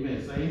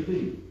 Amen. Same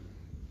thing.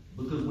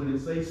 Because when it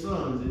says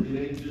sons, it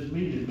ain't just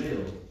meaning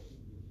male.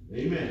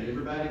 Amen.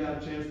 Everybody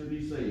got a chance to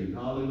be saved.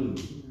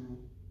 Hallelujah.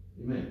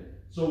 Amen.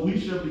 So we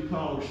shall be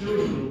called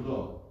children of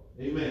God.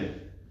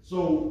 Amen.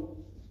 So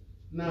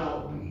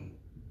now,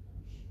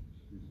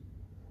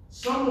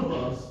 some of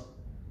us,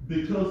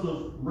 because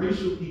of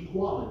racial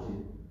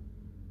equality,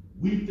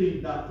 we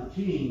think Dr.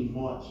 King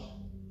marched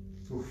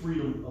for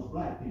freedom of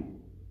black people,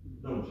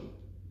 don't you?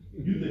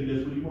 You think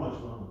that's what he marched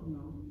for? Huh?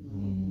 No.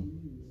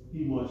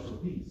 He marched for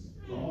peace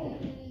for all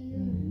people.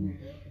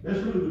 That's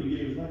really what he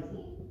gave his life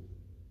for.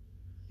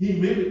 He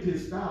mimicked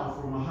his style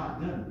from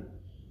Mahatma Gandhi.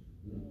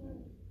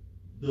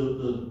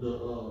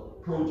 The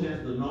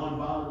protest, the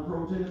non-violent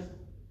protest,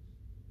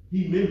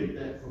 he mimicked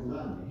that from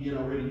Gandhi. He had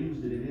already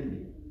used it in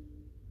India.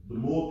 The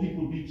more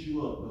people beat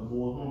you up, the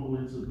more humble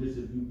and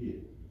submissive you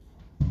get.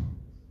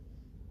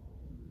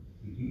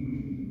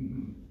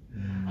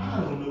 I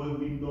don't know if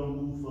we can go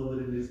move further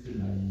than this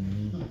tonight.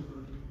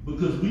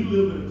 Because we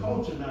live in a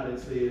culture now that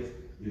says,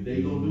 if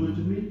they gonna do it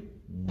to me,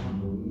 I'm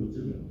gonna do it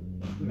to them.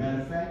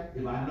 Matter of fact,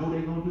 if I know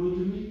they gonna do it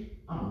to me,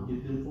 I'm gonna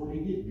get them before they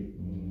get me.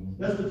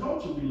 That's the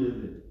culture we live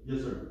in.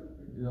 Yes, sir.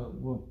 Yeah,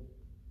 well,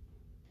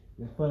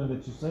 it's funny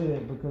that you say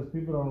that because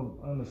people don't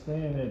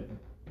understand that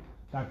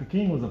Dr.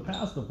 King was a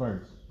pastor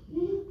first.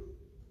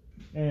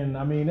 And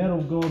I mean,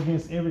 that'll go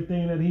against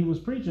everything that he was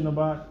preaching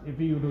about if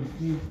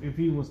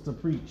he was to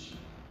preach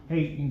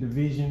hate and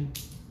division.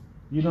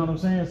 You know what I'm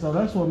saying? So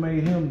that's what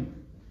made him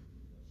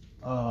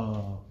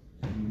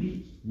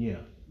Unique. Yeah.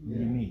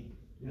 Unique.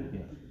 Yeah.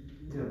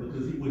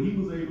 Because what he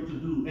was able to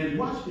do, and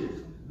watch this,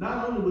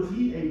 not only was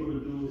he able to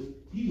do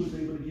it, he was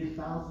able to get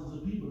thousands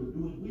of people to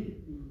do it with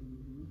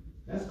him.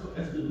 That's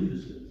good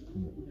leadership.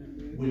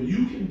 When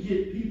you can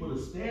get people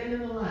to stand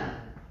in a line,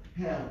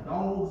 have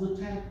dogs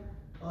attack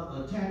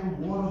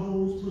them, water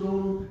hose put on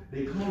them,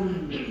 they call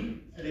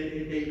them,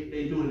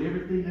 they doing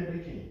everything that they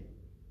can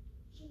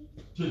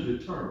to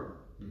deter,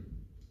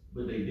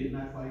 but they did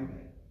not fight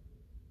back.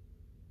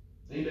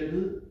 Ain't that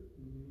good?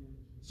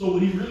 So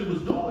what he really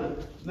was doing,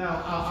 now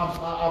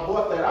I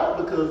brought that out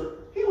because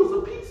he was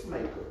a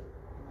peacemaker.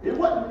 It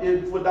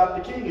wasn't, for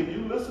Dr. King, if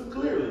you listen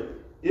clearly,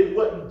 it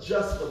wasn't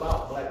just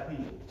about black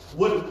people.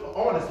 What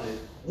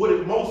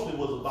it mostly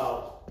was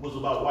about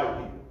white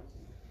people.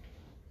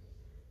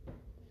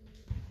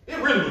 It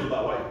really was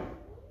about white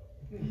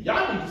people.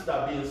 Y'all need to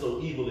stop being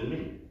so evil and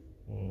mean.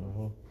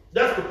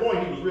 That's the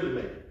point he was really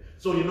making.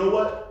 So you know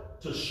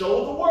what? To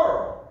show the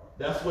world,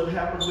 that's what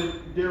happened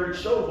with Derek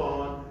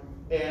Chauvin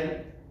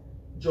and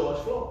George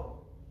Floyd.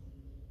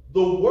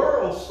 The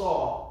world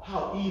saw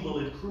how evil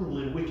and cruel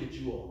and wicked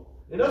you are.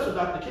 And that's what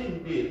Dr.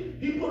 King did.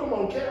 He put them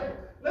on camera.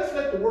 Let's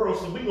let the world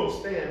see. We're going to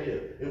stand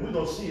here and we're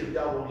going to see if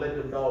y'all going to let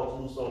them dogs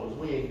loose on us.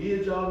 We ain't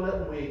did y'all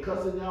nothing. We ain't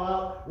cussing y'all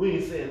out. We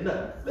ain't saying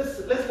nothing. Let's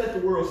let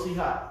the world see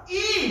how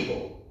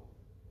evil.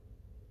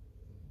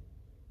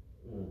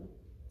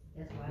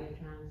 That's why they're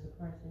trying to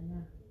suppress it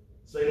now.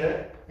 Say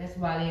that? That's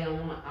why they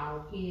don't want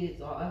our kids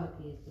or other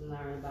kids to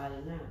learn about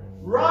it now.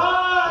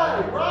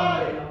 Right.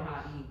 They know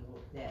how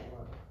evil that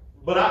was.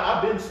 But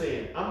I've been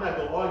saying, I'm not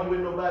going to argue with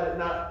nobody.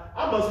 Now,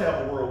 I must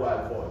have a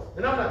worldwide voice.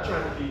 And I'm not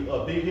trying to be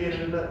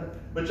big-headed or nothing.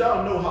 But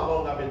y'all know how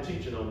long I've been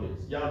teaching on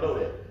this. Y'all know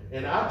that.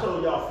 And I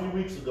told y'all a few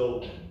weeks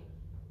ago,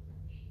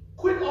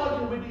 quit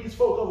arguing with these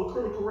folk over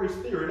critical race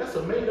theory. That's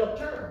a made-up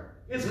term.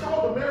 It's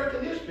called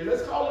American history.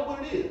 Let's call it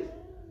what it is.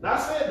 Now, I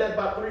said that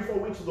about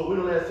 3-4 weeks ago. When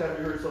the last time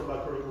you heard something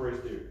about critical race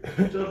theory?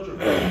 Tell the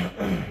truth.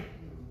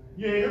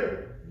 You ain't heard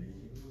it.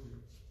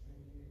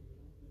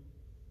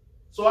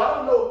 So I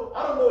don't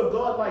know if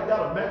God like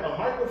got a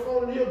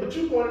microphone in here, but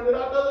you pointed it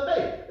out the other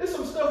day. There's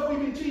some stuff we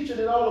be teaching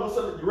and all of a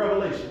sudden,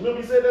 Revelation. Remember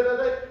we said that the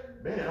other day?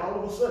 Man,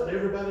 all of a sudden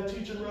everybody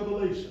teaching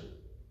Revelation.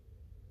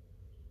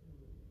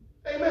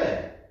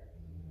 Amen.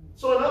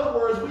 So in other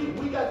words,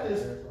 we got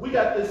this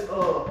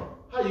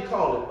how you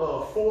call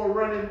it,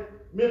 forerunning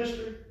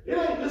ministry. It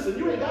ain't, listen,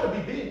 you ain't gotta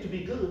be big to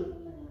be good.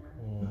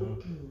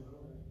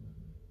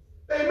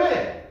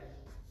 Amen.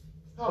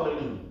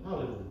 Hallelujah.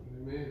 Hallelujah.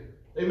 Amen.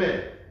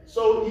 Amen.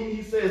 So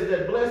he says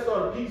that blessed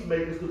are the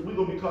peacemakers, because we're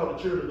going to be called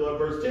the children of God.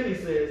 Verse 10 he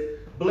says,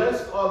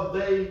 blessed are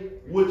they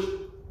which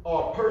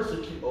are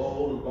persecuted.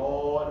 Oh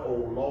Lord,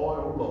 oh Lord,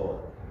 oh Lord.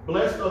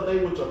 Blessed are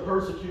they which are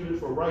persecuted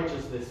for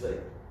righteousness'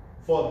 sake.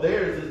 For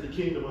theirs is the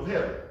kingdom of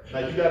heaven. Now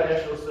you got to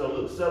ask yourself,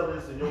 look, settle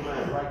this in your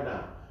mind right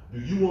now. Do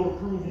you want to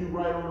prove you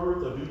right on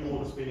earth, or do you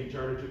want to spend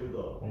eternity with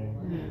God?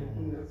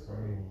 That's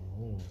right.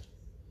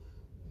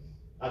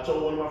 I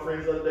told one of my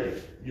friends the other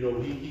day, you know,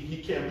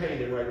 he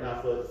campaigning right now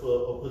for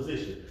a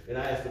position. And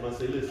I asked him, I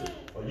said, listen,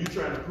 are you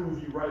trying to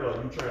prove you right, or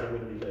are you trying to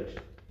win an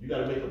election? You got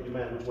to make up your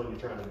mind which one you're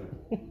trying to do.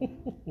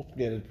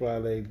 Yeah, it's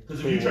probably. Because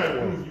if you're trying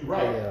to prove you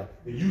right,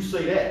 and you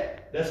say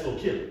that, that's going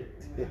to kill it.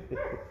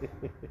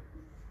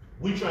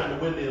 We trying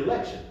to win the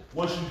election.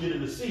 Once you get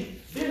in the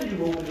seat, then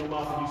you open your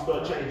mouth and you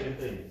start changing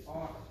things.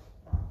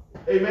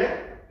 Amen?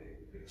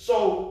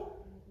 So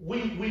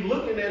we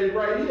looking at it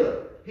right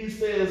here. He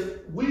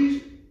says, where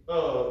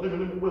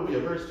we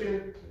at, verse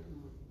 10?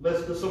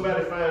 Let's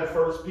somebody find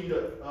 1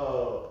 Peter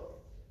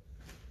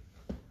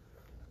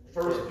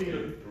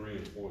 3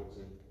 and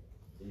 14.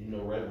 You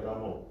know right what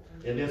I'm on.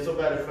 And then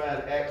somebody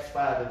find Acts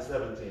 5 and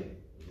 17.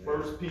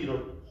 1 Peter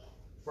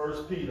 3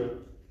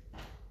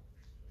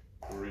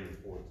 and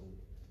 14.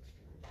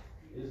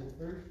 Is it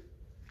 3?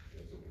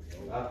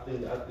 I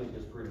think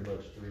it's pretty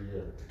much 3,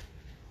 yeah.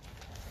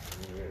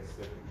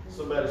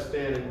 Somebody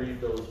stand and read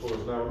those for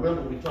us. Now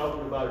remember, we're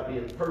talking about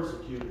being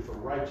persecuted for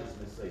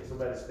righteousness' sake.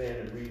 Somebody stand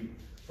and read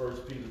 1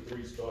 Peter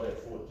 3, start at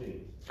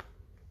 14.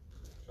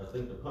 I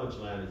think the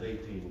punchline is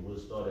 18, but we'll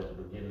start at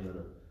the beginning of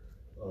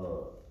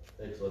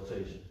the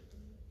exhortation.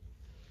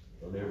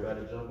 Don't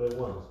everybody jump at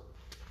once.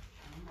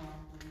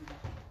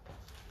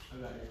 I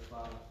got Acts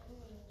 5.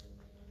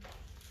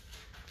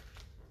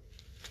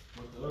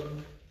 What's the other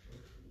one?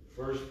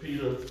 1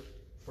 Peter,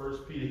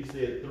 he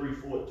said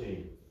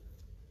 3:14.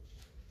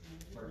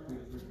 1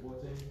 Peter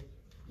 3:14.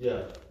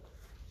 Yeah.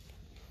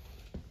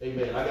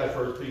 Amen. I got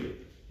 1 Peter.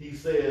 He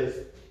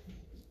says,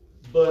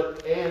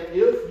 and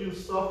if you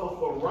suffer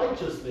for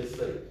righteousness'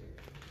 sake,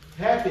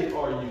 happy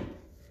are you.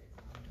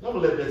 I'm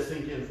going to let that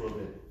sink in for a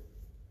minute.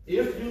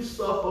 If you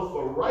suffer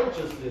for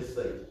righteousness'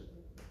 sake,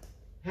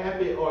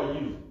 happy are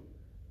you.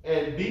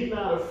 And be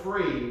not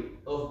afraid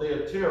of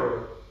their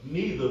terror,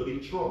 neither be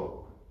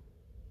troubled.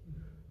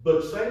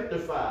 But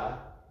sanctify,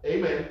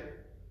 amen.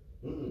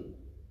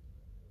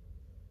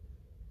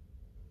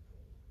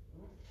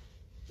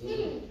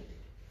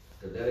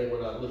 Because that ain't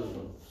what I live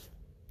for.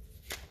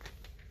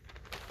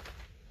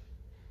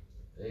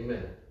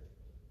 Amen.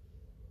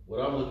 What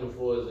I'm looking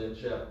for is in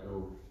chapter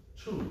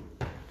 2.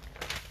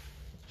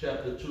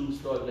 Chapter 2,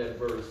 starting at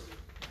verse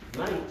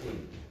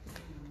 19.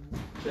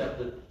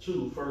 Chapter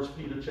 2, 1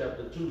 Peter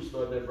chapter 2,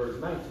 starting at verse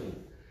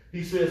 19.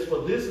 He says,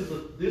 for this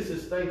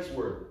is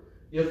thanksworthy,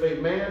 if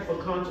a man for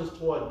conscience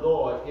toward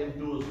God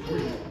endures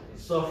grief,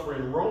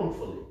 suffering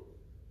wrongfully.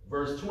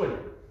 Verse 20.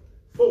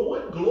 For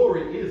what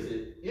glory is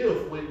it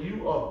if when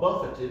you are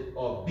buffeted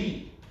or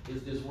beat,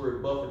 is this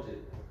word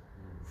buffeted,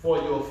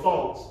 for your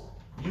faults,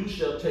 you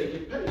shall take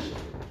it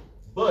patiently.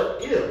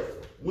 But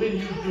if when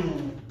you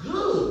do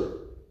good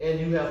and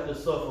you have to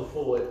suffer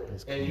for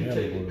it and you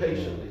take it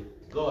patiently,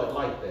 God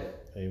like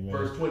that. Amen.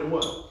 Verse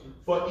 21.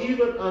 For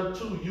even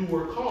unto you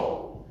were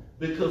called,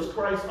 because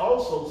Christ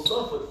also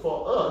suffered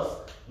for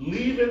us,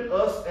 leaving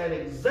us an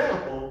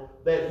example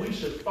that we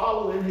should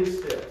follow in his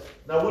steps.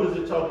 Now what is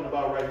it talking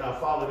about right now?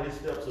 Following his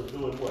steps of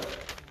doing what?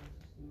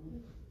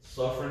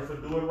 Suffering for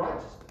doing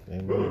righteousness.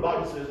 Amen. Remember the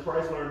Bible says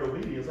Christ learned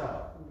obedience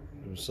out.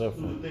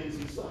 Through the things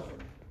he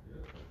suffered.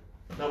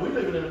 Now we're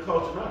living in a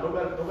culture now.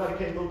 Nobody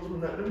can go through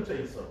that. Let me tell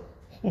you something.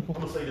 I'm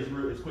going to say this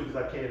real as quick as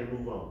I can and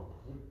move on.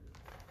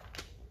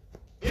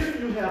 If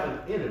you have an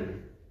enemy,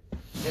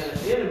 and an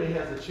enemy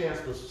has a chance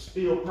to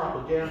steal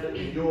propaganda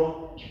in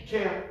your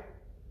camp,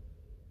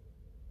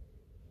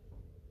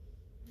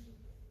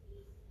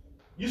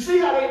 you see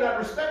how they not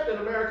respecting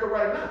America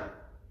right now.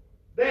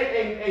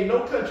 They ain't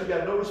no country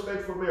got no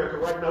respect for America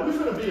right now. We're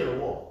going to be in a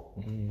war.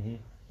 Mm-hmm.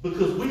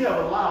 Because we have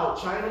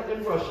allowed China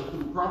and Russia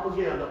through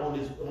propaganda on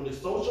these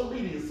social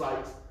media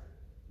sites.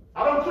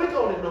 I don't click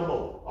on it no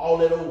more. All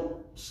that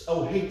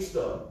old hate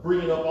stuff,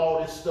 bringing up all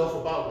this stuff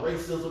about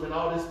racism and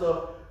all this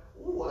stuff.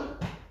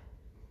 What?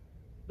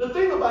 The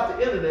thing about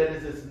the internet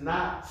is it's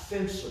not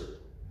censored.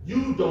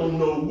 You don't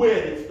know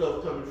where this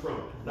stuff coming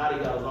from. Now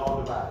they got us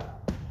all divided.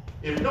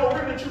 If no,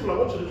 really truth, I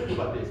want you to think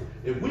about this.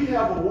 If we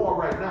have a war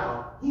right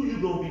now, who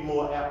you gonna be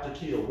more apt to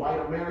kill?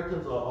 White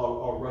Americans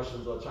or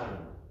Russians or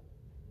Chinamen?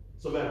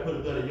 Somebody put a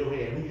gun in your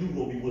hand, who you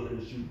gonna be willing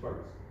to shoot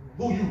first?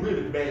 Who you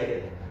really bad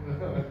at?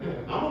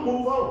 I'm gonna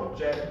move on,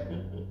 Jack.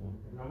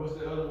 Now what's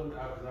the other one?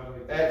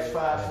 Acts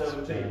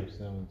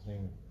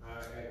 5:17.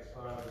 Acts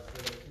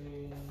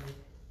 5:17.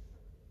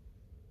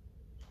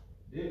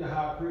 Then the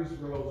high priest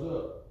rose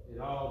up, and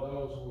all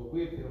those who were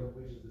with him,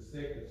 which is the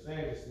sect of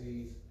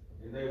Sadducees,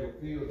 and they were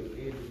filled with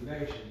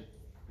indignation,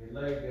 and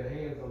laid their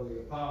hands on the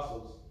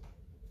apostles,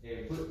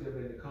 and put them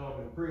in the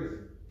common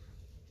prison.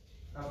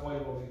 How far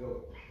you want me to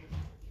go?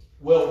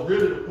 Well,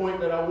 really the point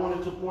that I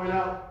wanted to point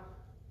out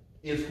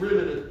is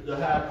really the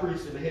high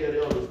priest and the head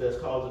elders that's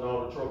causing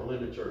all the trouble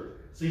in the church.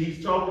 See,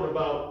 he's talking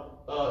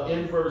about,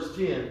 in verse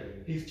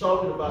 10, he's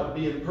talking about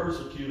being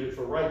persecuted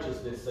for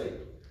righteousness' sake.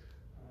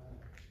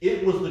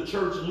 It was the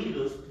church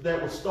leaders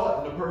that were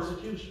starting the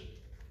persecution.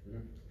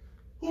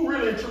 Who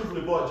really and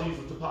truthfully brought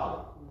Jesus to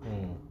Pilate?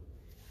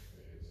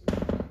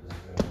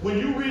 When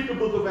you read the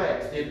book of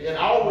Acts, and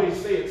I always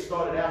say it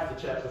started after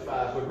chapter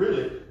 5, but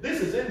really,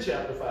 this is in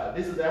chapter 5.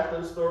 This is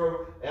after the story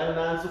of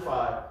Ananias and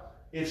Sapphira.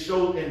 It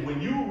shows, and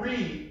when you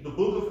read the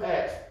book of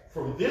Acts,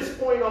 from this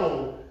point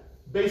on,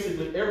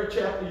 basically every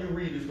chapter you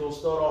read is going to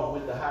start off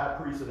with the high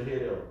priest and the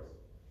head elders.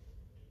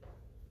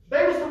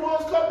 They was the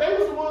ones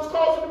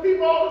causing the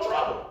people all the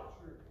trouble.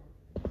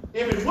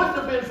 If it wouldn't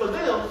have been for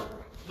them,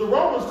 the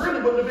Romans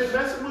really wouldn't have been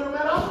messing with them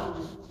at all.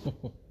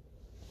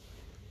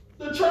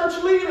 The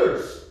church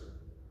leaders.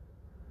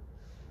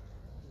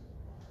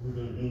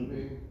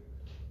 Amen.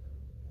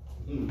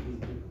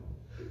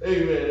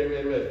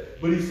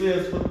 But he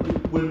says,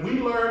 when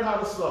we learn how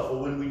to suffer,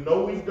 when we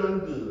know we've done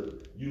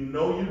good, you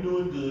know you're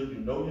doing good, you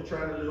know you're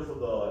trying to live for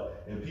God,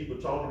 and people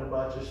talking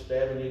about you,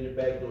 stabbing you in your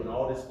back, doing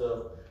all this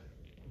stuff,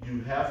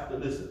 you have to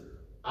listen.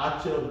 I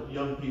tell the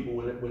young people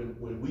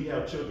when we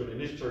have children in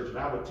this church, and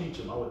I would teach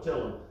them, I would tell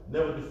them,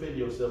 never defend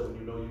yourself when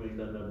you know you ain't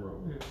done nothing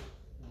wrong.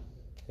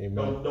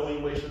 Amen. Don't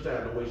even waste your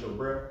time, don't waste your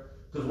breath.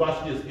 Because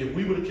watch this, if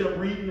we would have kept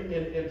reading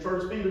in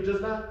 1 Peter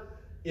just now,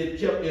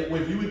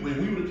 when we would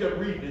have kept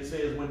reading, it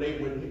says when he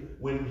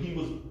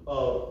was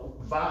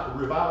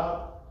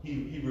reviled,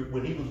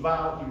 when he was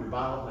vile, he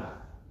reviled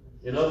not.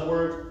 In other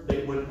words,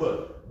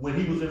 when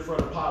he was in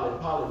front of Pilate, and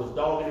Pilate was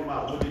dogging him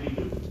out, what did he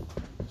do?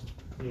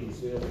 He ain't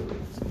said a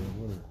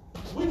word.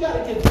 We got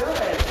to get better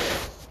at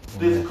this.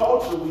 This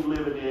culture we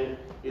living in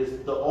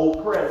is the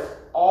oppressed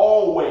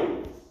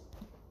always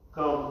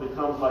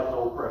becomes like the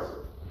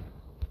oppressor.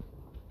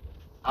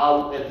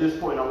 At this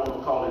point, I want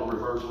to call it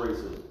reverse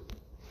racism.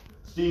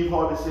 Steve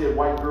Harvey said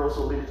white girl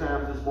so many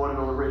times this morning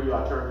on the radio,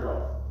 I turned it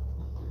off.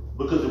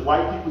 Because if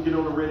white people get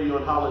on the radio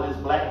and holler, this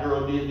black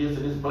girl did this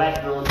and this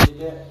black girl did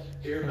that,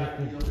 everybody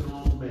can get up and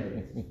on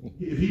mad.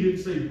 If he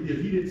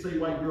didn't say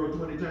white girl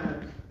 20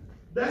 times,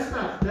 that's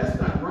not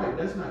right.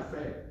 That's not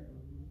fair.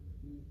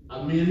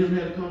 Me and him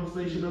had a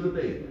conversation the other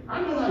day.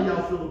 I know how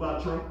y'all feel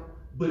about Trump,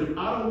 but if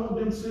I don't want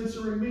them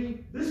censoring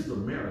me, this is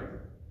America.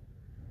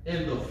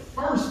 And the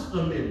First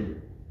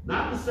Amendment,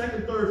 not the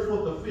second, third,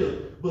 fourth, or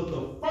fifth, but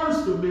the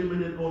First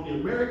Amendment on the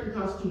American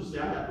Constitution,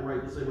 I got the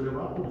right to say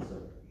whatever I want to say.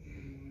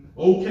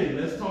 Okay,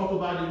 let's talk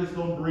about if it's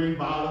going to bring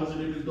violence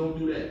and if it's going to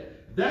do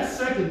that. That's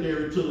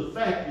secondary to the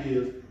fact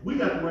is we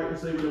got the right to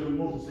say whatever we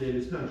want to say in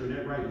this country, and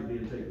that right is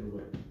being taken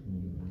away.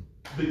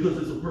 Because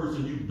it's a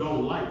person you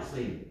don't like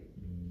saying it.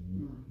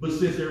 But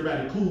since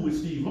everybody cool with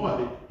Steve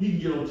Harvey, he can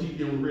get on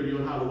TV on the radio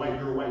and holler white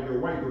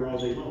girl all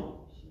day long.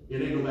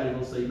 And ain't nobody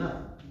gonna say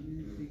nothing.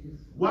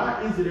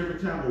 Why is it every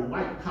time a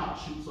white cop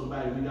shoots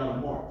somebody, we got a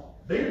march?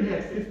 They done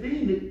had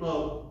 15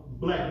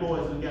 black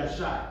boys that got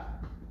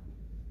shot.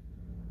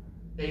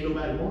 Ain't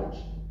nobody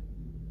marched.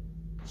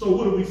 So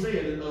what are we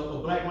saying? A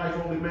black life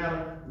only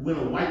matter when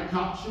a white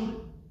cop shoot it?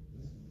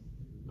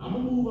 I'm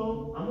gonna move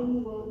on.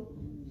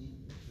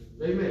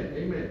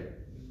 Amen.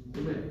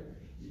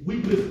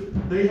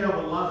 They have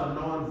a lot of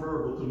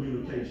nonverbal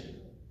communication.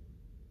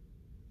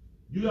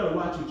 You got to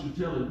watch what you're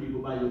telling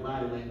people by your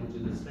body language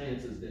and the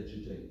stances that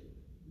you take.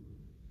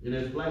 And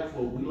as black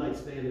folk, we like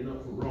standing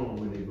up for wrong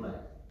when they black.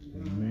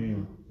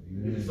 Amen.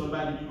 If it's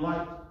somebody you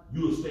like,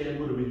 you'll stand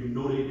with them and you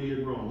know they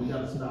did wrong. We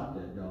got to stop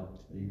that, y'all.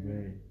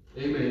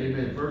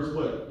 Amen. Verse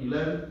what?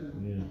 11?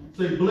 Yeah.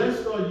 Say,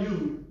 blessed are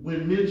you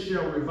when men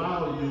shall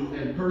revile you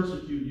and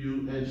persecute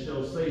you and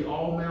shall say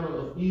all manner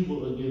of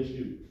evil against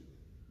you.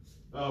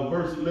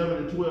 Verse 11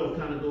 and 12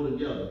 kind of go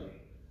together.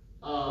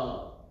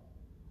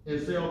 And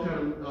say all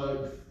kind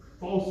of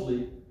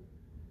falsely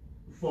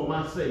for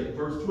my sake.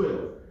 Verse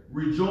 12.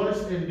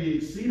 Rejoice and be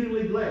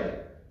exceedingly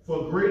glad,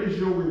 for great is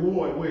your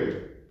reward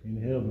where? In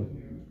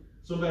heaven.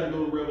 Somebody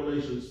go to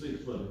Revelation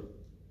 6 for me.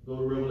 Go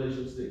to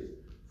Revelation 6.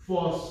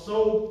 For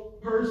so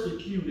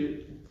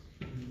persecuted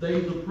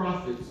they the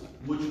prophets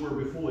which were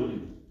before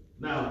you.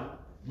 Now,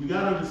 we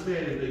got to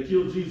understand if they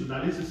killed Jesus.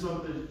 Now, this is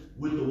something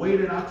with the way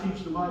that I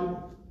teach the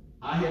Bible,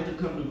 I had to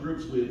come to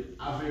grips with,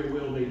 I very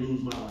well may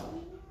lose my life.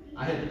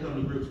 I had to come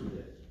to grips with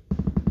that.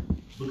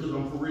 Because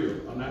I'm for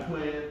real. I'm not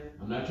playing.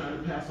 I'm not trying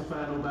to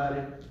pacify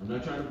nobody. I'm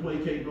not trying to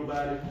placate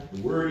nobody.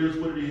 The word is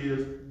what it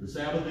is. The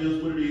Sabbath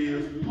is what it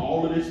is.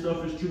 All of this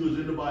stuff is true, is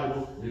in the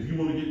Bible. And if you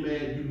want to get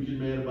mad, you can get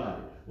mad about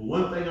it. But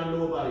one thing I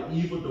know about an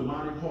evil,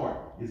 demonic heart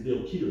is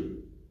they'll kill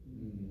you.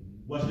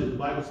 Watch this. The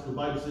Bible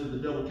says the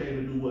devil came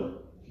to do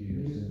what? Kill,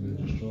 and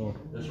destroy.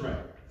 That's right.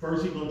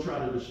 First he's gonna try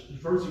to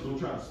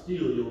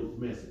steal your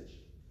message.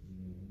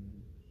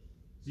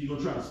 So he's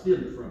gonna try to steal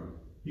it from you.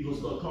 He's gonna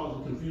start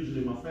causing confusion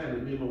in my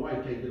family. Me and my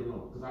wife can't get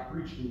along because I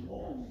preach too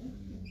hard.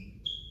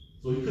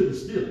 So he couldn't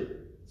steal it.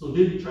 So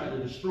then he tried to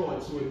destroy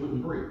it so it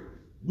wouldn't break.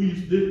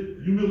 You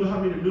remember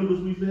how many members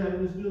we used to have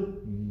in this building?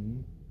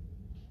 Mm-hmm.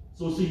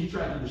 So see, he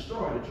tried to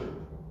destroy the church.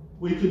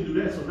 Well, he couldn't do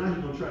that, so now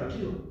he's gonna try to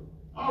kill him.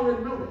 I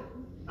already know that.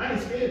 I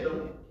ain't scared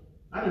though.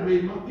 I done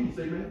made my peace,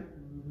 amen.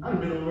 I done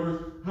been on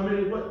earth,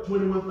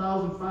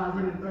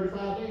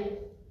 21,535 days?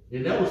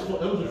 And that was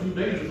a few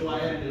days ago I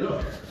added it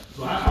up.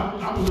 So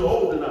I'm a little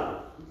older now.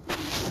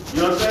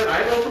 You understand?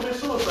 I ain't gonna commit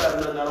suicide or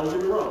nothing, now don't get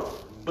me wrong.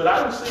 But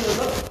I done seen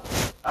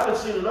enough. I done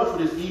seen enough of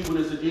this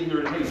evilness and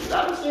ignorant hatred.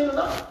 I done seen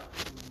enough.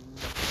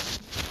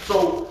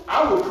 So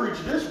I will preach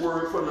this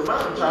word from the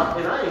mountaintop,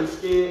 and I ain't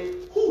scared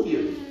who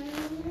hear me.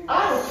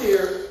 I don't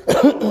care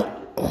who don't like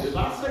it. If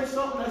I say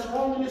something that's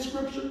wrong in this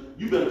scripture,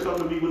 you better come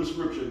to me with a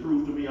scripture and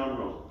prove to me I'm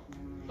wrong.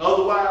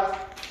 Otherwise,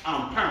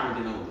 I'm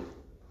pounding on it.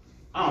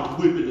 I'm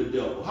whipping the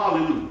devil.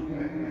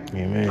 Hallelujah.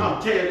 Amen.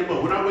 I'm tearing him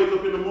up. When I wake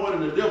up in the morning,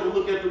 the devil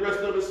look at the rest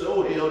of it and say,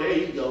 oh, hell, there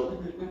you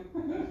go.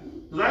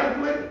 Because I ain't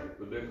quitting.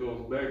 But that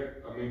goes back,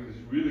 I mean,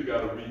 because you really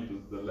got to read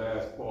the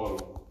last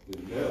part of the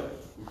letter.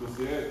 Because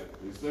they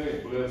say,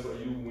 blessed are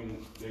you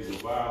when they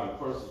revile and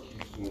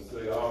persecute you and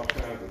say all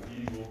kinds of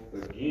evil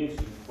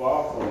against you,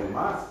 far from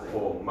my sake.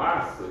 For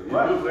my sake.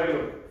 Right.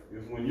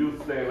 It's when you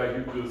stand, like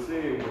you just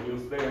said, when you're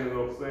standing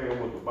up saying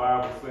what the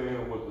Bible's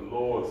saying, what the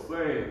Lord's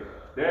saying,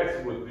 that's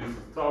what this is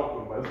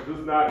talking about. It's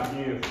just not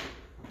against.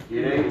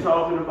 It ain't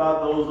talking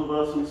about those of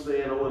us who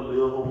saying, oh, a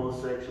little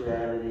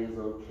homosexuality is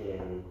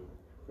okay.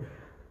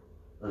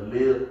 A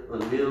little,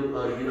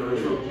 you know,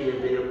 it's okay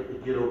if they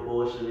get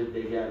abortion if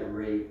they got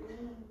raped.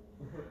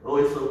 Oh,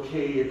 it's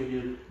okay if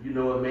you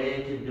know, a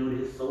man can do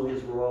his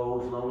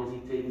role as long as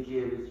he's taking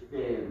care of his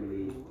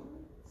family.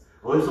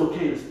 Oh, it's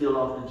okay to steal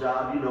off the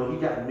job. You know, he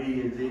got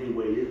millions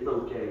anyway. It's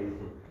okay.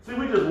 See,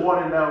 we just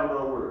watering down with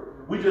our word.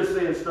 We just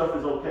saying stuff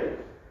is okay.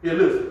 Yeah,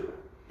 listen.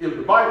 If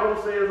the Bible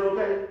don't say it's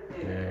okay,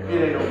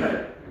 it ain't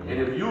okay. And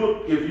if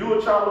you're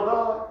a child of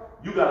God,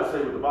 you got to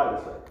say what the Bible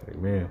says.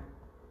 Amen.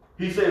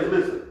 He says,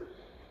 listen,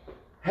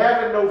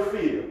 having no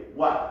fear.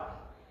 Why?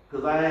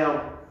 Because I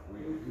am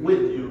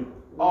with you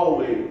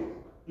always.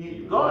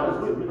 God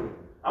is with me.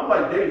 I'm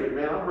like David,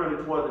 man. I'm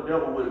running toward the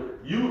devil with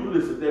you.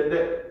 Listen,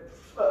 that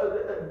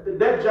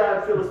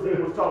giant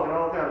Philistine was talking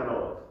all kind of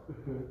noise.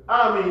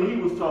 I mean, he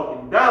was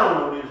talking down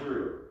on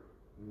Israel.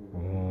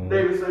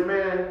 David said,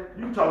 man,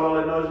 you talk all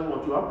that noise you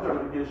want to. I'm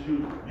coming against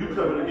you. You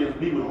coming against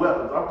me with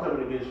weapons. I'm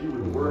coming against you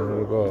with the word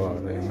of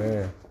God.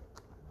 Amen.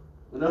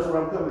 And that's what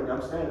I'm coming.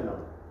 I'm standing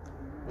on.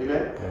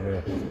 Amen?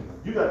 Amen.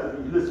 You got to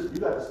listen, you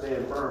got to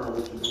stand firm on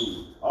what you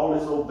believe. All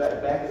this old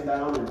backing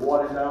down and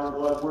watering down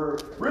God's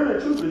word. Really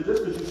and truthfully,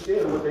 just because you're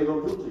scared of what they're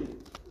going to do to you.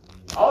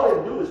 All they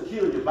can do is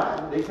kill your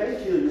body. They can't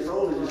kill your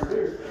soul and your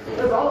spirit.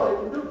 That's all they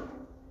can do.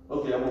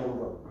 Okay, I'm going to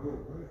move on.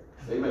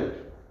 Amen.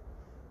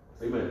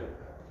 Amen.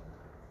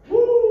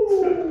 Woo!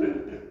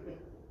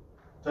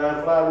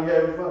 Time fly, we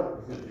having fun.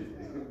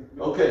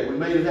 Okay, we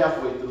made it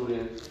halfway through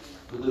then.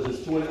 So this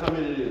is 20, how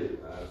many it is?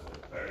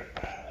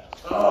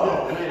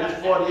 Oh man,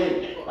 that's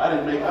 48.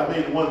 I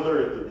made it 1/3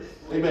 through.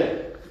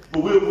 Amen.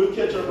 But we'll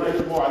catch up right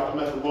tomorrow. I'm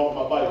going to have to walk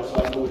my Bible so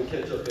I know where to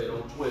catch up at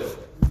on 12.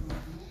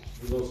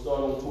 We're going to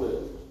start on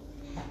 12.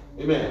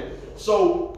 Amen. So